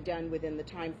can be done within the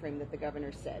time frame that the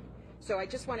governor said. So I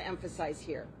just want to emphasize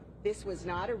here, this was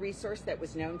not a resource that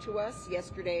was known to us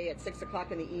yesterday at 6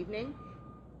 o'clock in the evening.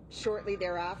 Shortly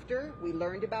thereafter, we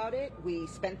learned about it. We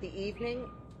spent the evening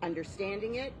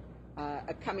understanding it,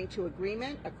 coming to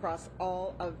agreement across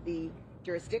all of the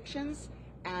jurisdictions,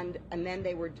 and then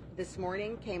they were, this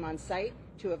morning, came on site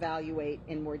to evaluate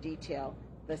in more detail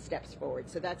the steps forward.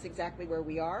 So that's exactly where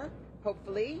we are.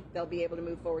 Hopefully, they'll be able to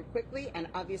move forward quickly, and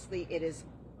obviously it is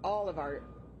all of our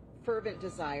fervent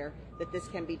desire that this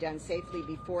can be done safely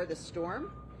before the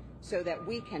storm so that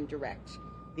we can direct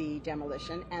the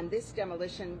demolition. And this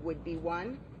demolition would be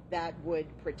one that would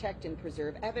protect and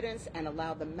preserve evidence and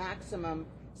allow the maximum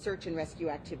search and rescue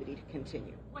activity to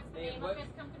continue. What's the name of this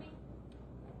company?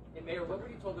 And Mayor, what were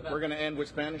you told about? We're going to end with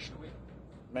Spanish.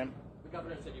 Ma'am? The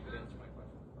governor said you could answer my question.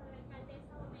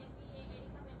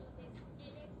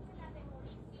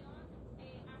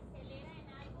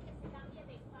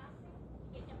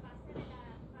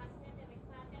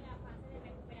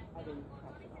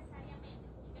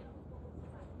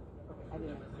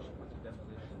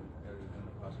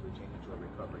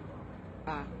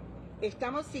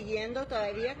 Estamos siguiendo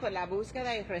todavía con la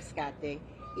búsqueda y rescate,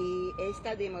 y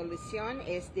esta demolición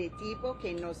es de tipo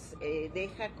que nos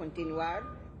deja continuar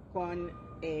con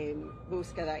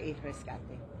búsqueda y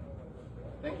rescate.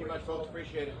 Thank you much, folks.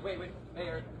 Appreciate it. Wait,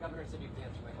 Mayor, the governor said you could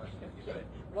answer my question. If you could.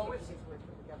 What was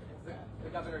the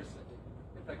governor said?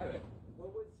 If I could.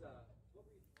 What was?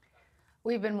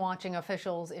 We've been watching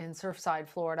officials in Surfside,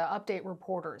 Florida, update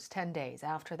reporters 10 days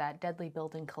after that deadly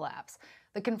building collapse.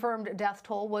 The confirmed death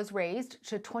toll was raised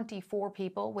to 24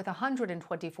 people, with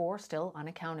 124 still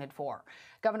unaccounted for.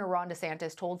 Governor Ron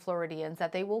DeSantis told Floridians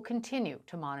that they will continue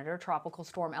to monitor Tropical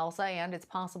Storm Elsa and its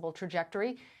possible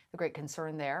trajectory. The great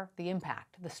concern there, the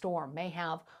impact the storm may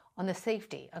have on the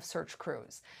safety of search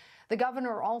crews. The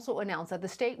governor also announced that the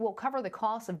state will cover the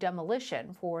cost of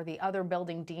demolition for the other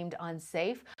building deemed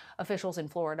unsafe. Officials in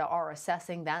Florida are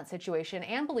assessing that situation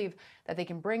and believe that they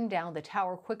can bring down the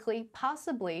tower quickly,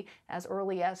 possibly as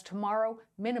early as tomorrow,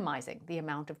 minimizing the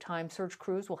amount of time search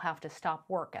crews will have to stop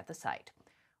work at the site.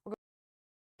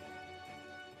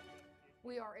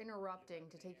 We are interrupting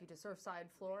to take you to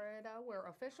Surfside, Florida, where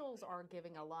officials are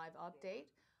giving a live update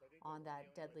on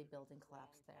that deadly building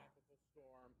collapse there.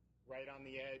 Storm right on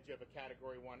the edge of a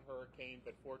Category 1 hurricane,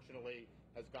 but fortunately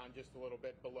has gone just a little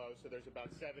bit below. So there's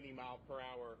about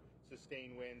 70-mile-per-hour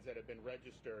sustained winds that have been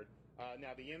registered.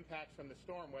 Now the impacts from the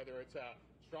storm, whether it's a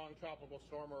strong tropical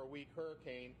storm or a weak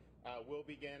hurricane, will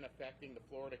begin affecting the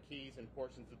Florida Keys and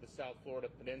portions of the South Florida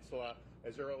Peninsula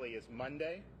as early as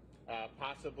Monday.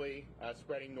 Possibly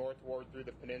spreading northward through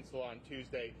the peninsula on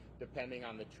Tuesday, depending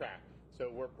on the track. So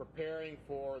we're preparing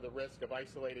for the risk of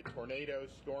isolated tornadoes,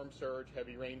 storm surge,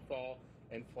 heavy rainfall,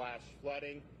 and flash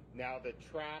flooding. Now the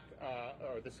track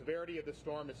or the severity of the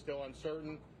storm is still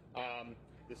uncertain.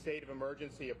 The state of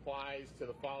emergency applies to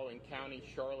the following counties: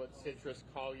 Charlotte, Citrus,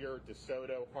 Collier,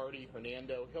 DeSoto, Hardee,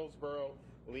 Hernando, Hillsborough,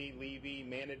 Lee, Levy,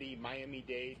 Manatee,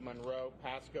 Miami-Dade, Monroe,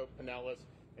 Pasco, Pinellas,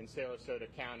 and Sarasota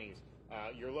counties.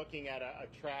 You're looking at a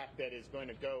track that is going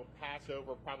to go pass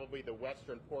over probably the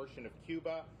western portion of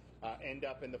Cuba, end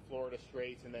up in the Florida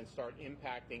Straits, and then start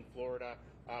impacting Florida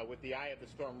with the eye of the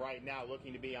storm right now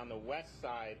looking to be on the west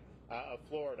side of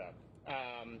Florida.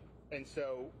 And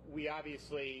so we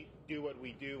obviously do what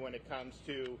we do when it comes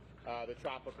to the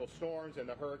tropical storms and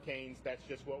the hurricanes. That's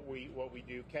just what we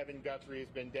do. Kevin Guthrie has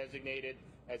been designated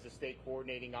as the state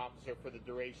coordinating officer for the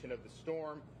duration of the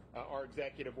storm. Our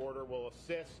executive order will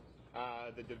assist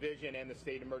the division and the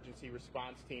state emergency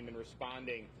response team in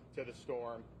responding to the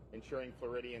storm, ensuring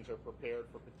Floridians are prepared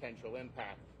for potential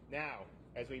impact. Now,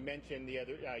 as we mentioned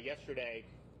yesterday,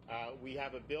 we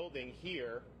have a building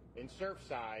here in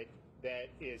Surfside that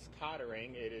is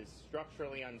tottering. It is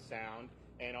structurally unsound,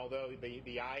 and although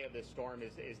the eye of the storm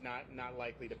is not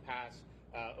likely to pass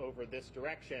over this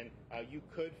direction, you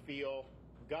could feel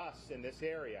gusts in this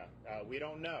area. We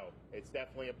don't know. It's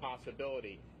definitely a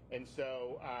possibility. And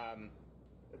so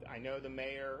I know the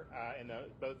mayor and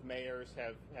both mayors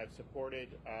have supported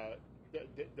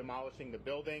demolishing the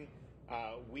building.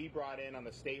 We brought in on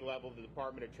the state level the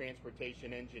Department of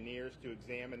Transportation engineers to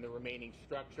examine the remaining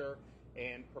structure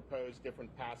and propose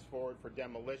different paths forward for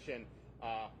demolition.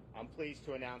 I'm pleased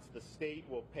to announce the state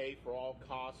will pay for all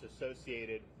costs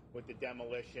associated with the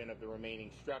demolition of the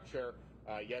remaining structure.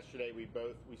 Yesterday we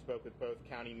spoke with both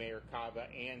County Mayor Cava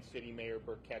and City Mayor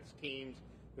Burkett's teams,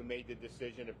 who made the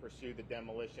decision to pursue the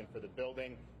demolition for the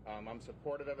building. I'm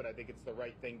supportive of it. I think it's the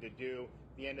right thing to do.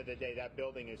 At the end of the day, that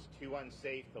building is too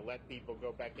unsafe to let people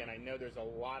go back in. I know there's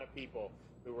a lot of people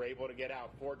who were able to get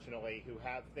out, fortunately, who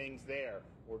have things there.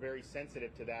 We're very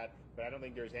sensitive to that, but I don't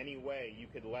think there's any way you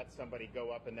could let somebody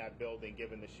go up in that building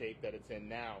given the shape that it's in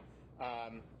now.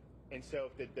 And so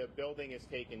if the building is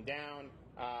taken down,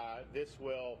 this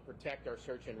will protect our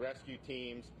search and rescue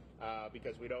teams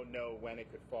because we don't know when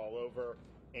it could fall over.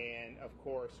 And of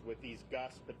course, with these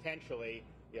gusts potentially,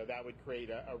 that would create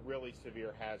a really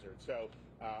severe hazard. So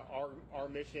our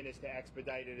mission is to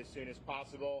expedite it as soon as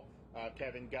possible.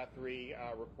 Kevin Guthrie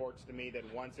reports to me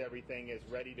that once everything is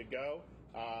ready to go,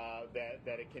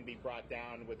 that it can be brought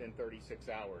down within 36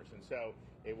 hours. And so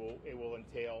it will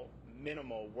entail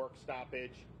minimal work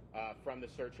stoppage from the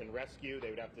search and rescue. They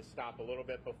would have to stop a little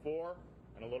bit before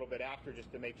and a little bit after just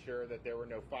to make sure that there were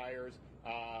no fires,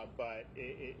 but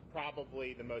it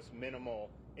probably the most minimal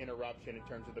interruption in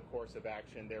terms of the course of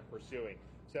action they're pursuing.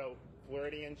 So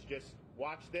Floridians, just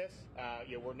watch this.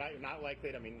 We're not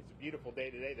likely to, I mean, it's a beautiful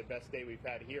day today, the best day we've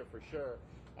had here for sure.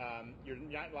 You're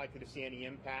not likely to see any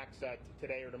impacts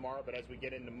today or tomorrow, but as we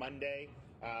get into Monday,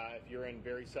 if you're in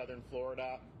very southern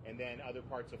Florida and then other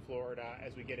parts of Florida,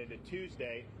 as we get into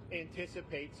Tuesday,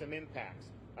 anticipate some impacts.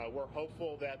 We're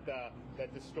hopeful that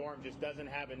the storm just doesn't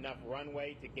have enough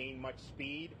runway to gain much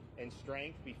speed and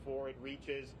strength before it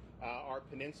reaches our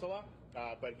peninsula.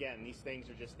 But again, these things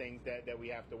are just things that we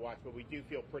have to watch. But we do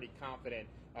feel pretty confident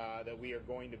that we are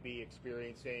going to be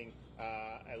experiencing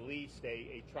at least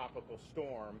a tropical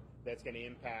storm that's going to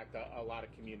impact a lot of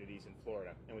communities in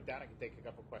Florida. And with that, I can take a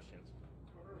couple questions.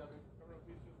 Governor,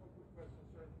 please, just one quick question,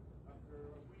 sir. After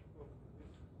a week of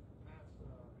this mass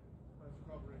press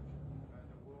coverage and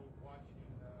the world watching,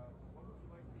 what would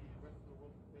you like the rest of the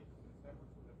world to take from this effort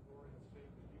from the Florida state,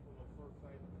 the people of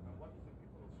Surfside, and what does the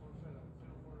people of Surfside and the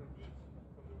state of Florida need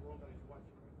from the world that is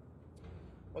watching right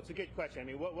now? Well, it's a good question. I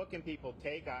mean, what can people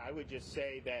take? I would just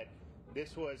say that,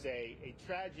 this was a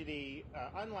tragedy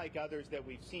unlike others that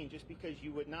we've seen, just because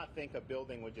you would not think a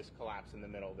building would just collapse in the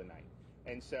middle of the night.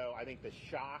 And so I think the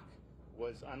shock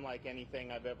was unlike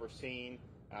anything I've ever seen.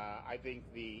 I think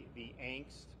the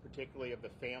angst, particularly of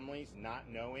the families, not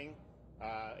knowing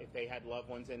if they had loved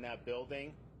ones in that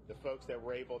building. The folks that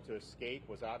were able to escape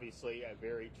was obviously a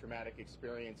very traumatic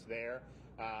experience there.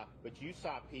 But you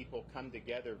saw people come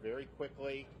together very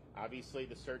quickly. Obviously,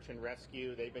 the search and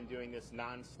rescue, they've been doing this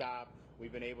nonstop.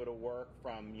 We've been able to work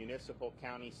from municipal,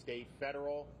 county, state,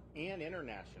 federal, and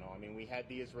international. I mean, we had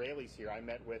the Israelis here. I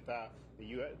met with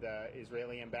the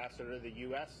Israeli ambassador to the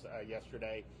U.S.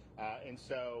 Yesterday. And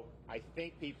so I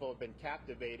think people have been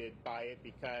captivated by it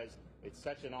because it's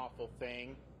such an awful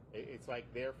thing. It's like,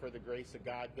 there for the grace of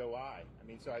God go I. I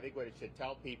mean, so I think what it should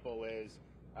tell people is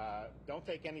don't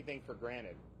take anything for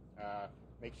granted.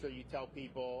 Make sure you tell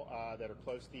people that are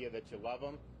close to you that you love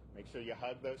them. Make sure you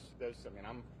hug those. I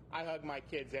mean, I hug my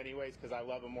kids anyways because I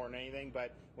love them more than anything.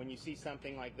 But when you see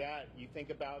something like that, you think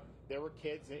about there were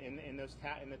kids in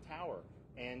the tower,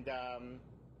 and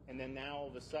then now all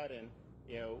of a sudden,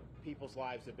 you know, people's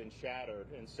lives have been shattered.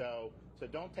 And so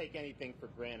don't take anything for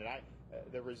granted.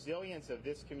 The resilience of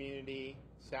this community,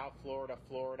 South Florida,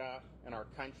 and our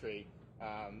country,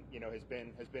 you know, has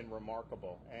been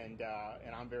remarkable, and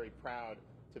I'm very proud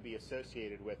to be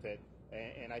associated with it.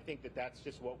 And I think that that's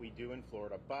just what we do in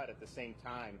Florida. But at the same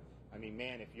time, I mean,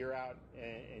 man, if you're out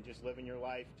and just living your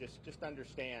life, just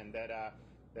understand that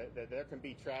that there can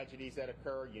be tragedies that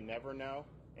occur. You never know,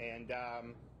 and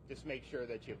just make sure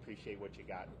that you appreciate what you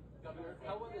got. Governor,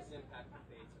 how will this impact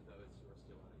the fates of those who are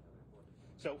still unaccounted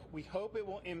for? So we hope it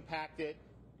will impact it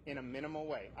in a minimal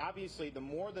way. Obviously, the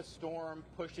more the storm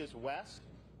pushes west,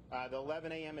 the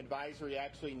 11 a.m. advisory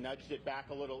actually nudged it back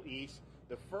a little east.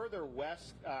 The further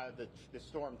west the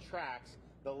storm tracks,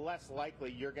 the less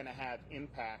likely you're going to have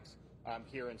impacts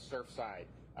here in Surfside.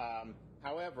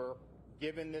 However,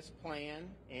 given this plan,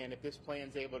 and if this plan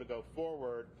is able to go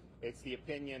forward, it's the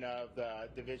opinion of the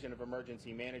Division of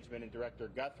Emergency Management and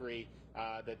Director Guthrie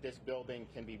that this building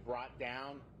can be brought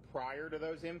down prior to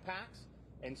those impacts.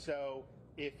 And so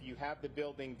if you have the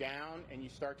building down and you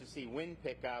start to see wind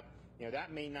pick up, you know,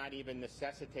 that may not even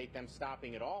necessitate them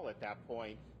stopping at all at that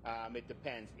point. It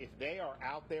depends. If they are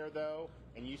out there, though,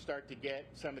 and you start to get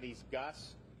some of these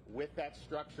gusts with that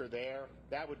structure there,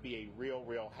 that would be a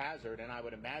real hazard, and I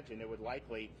would imagine it would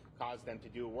likely cause them to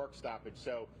do a work stoppage.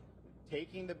 So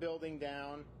taking the building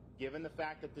down, given the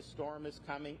fact that the storm is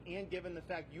coming, and given the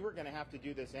fact you were going to have to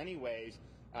do this anyways,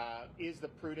 is the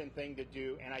prudent thing to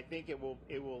do, and I think it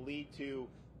will lead to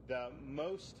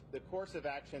the course of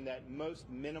action that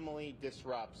most minimally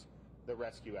disrupts the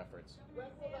rescue efforts. When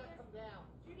will that come down?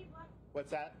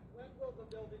 What's that? When will the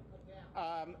building come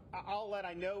down?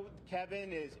 I know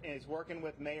Kevin is working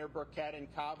with Mayor Burkett and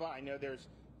Cava. I know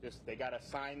they got to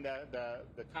sign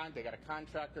they got a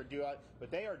contractor do it,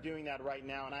 but they are doing that right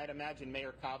now, and I'd imagine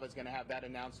Mayor Cava is going to have that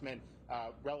announcement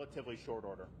relatively short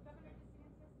order.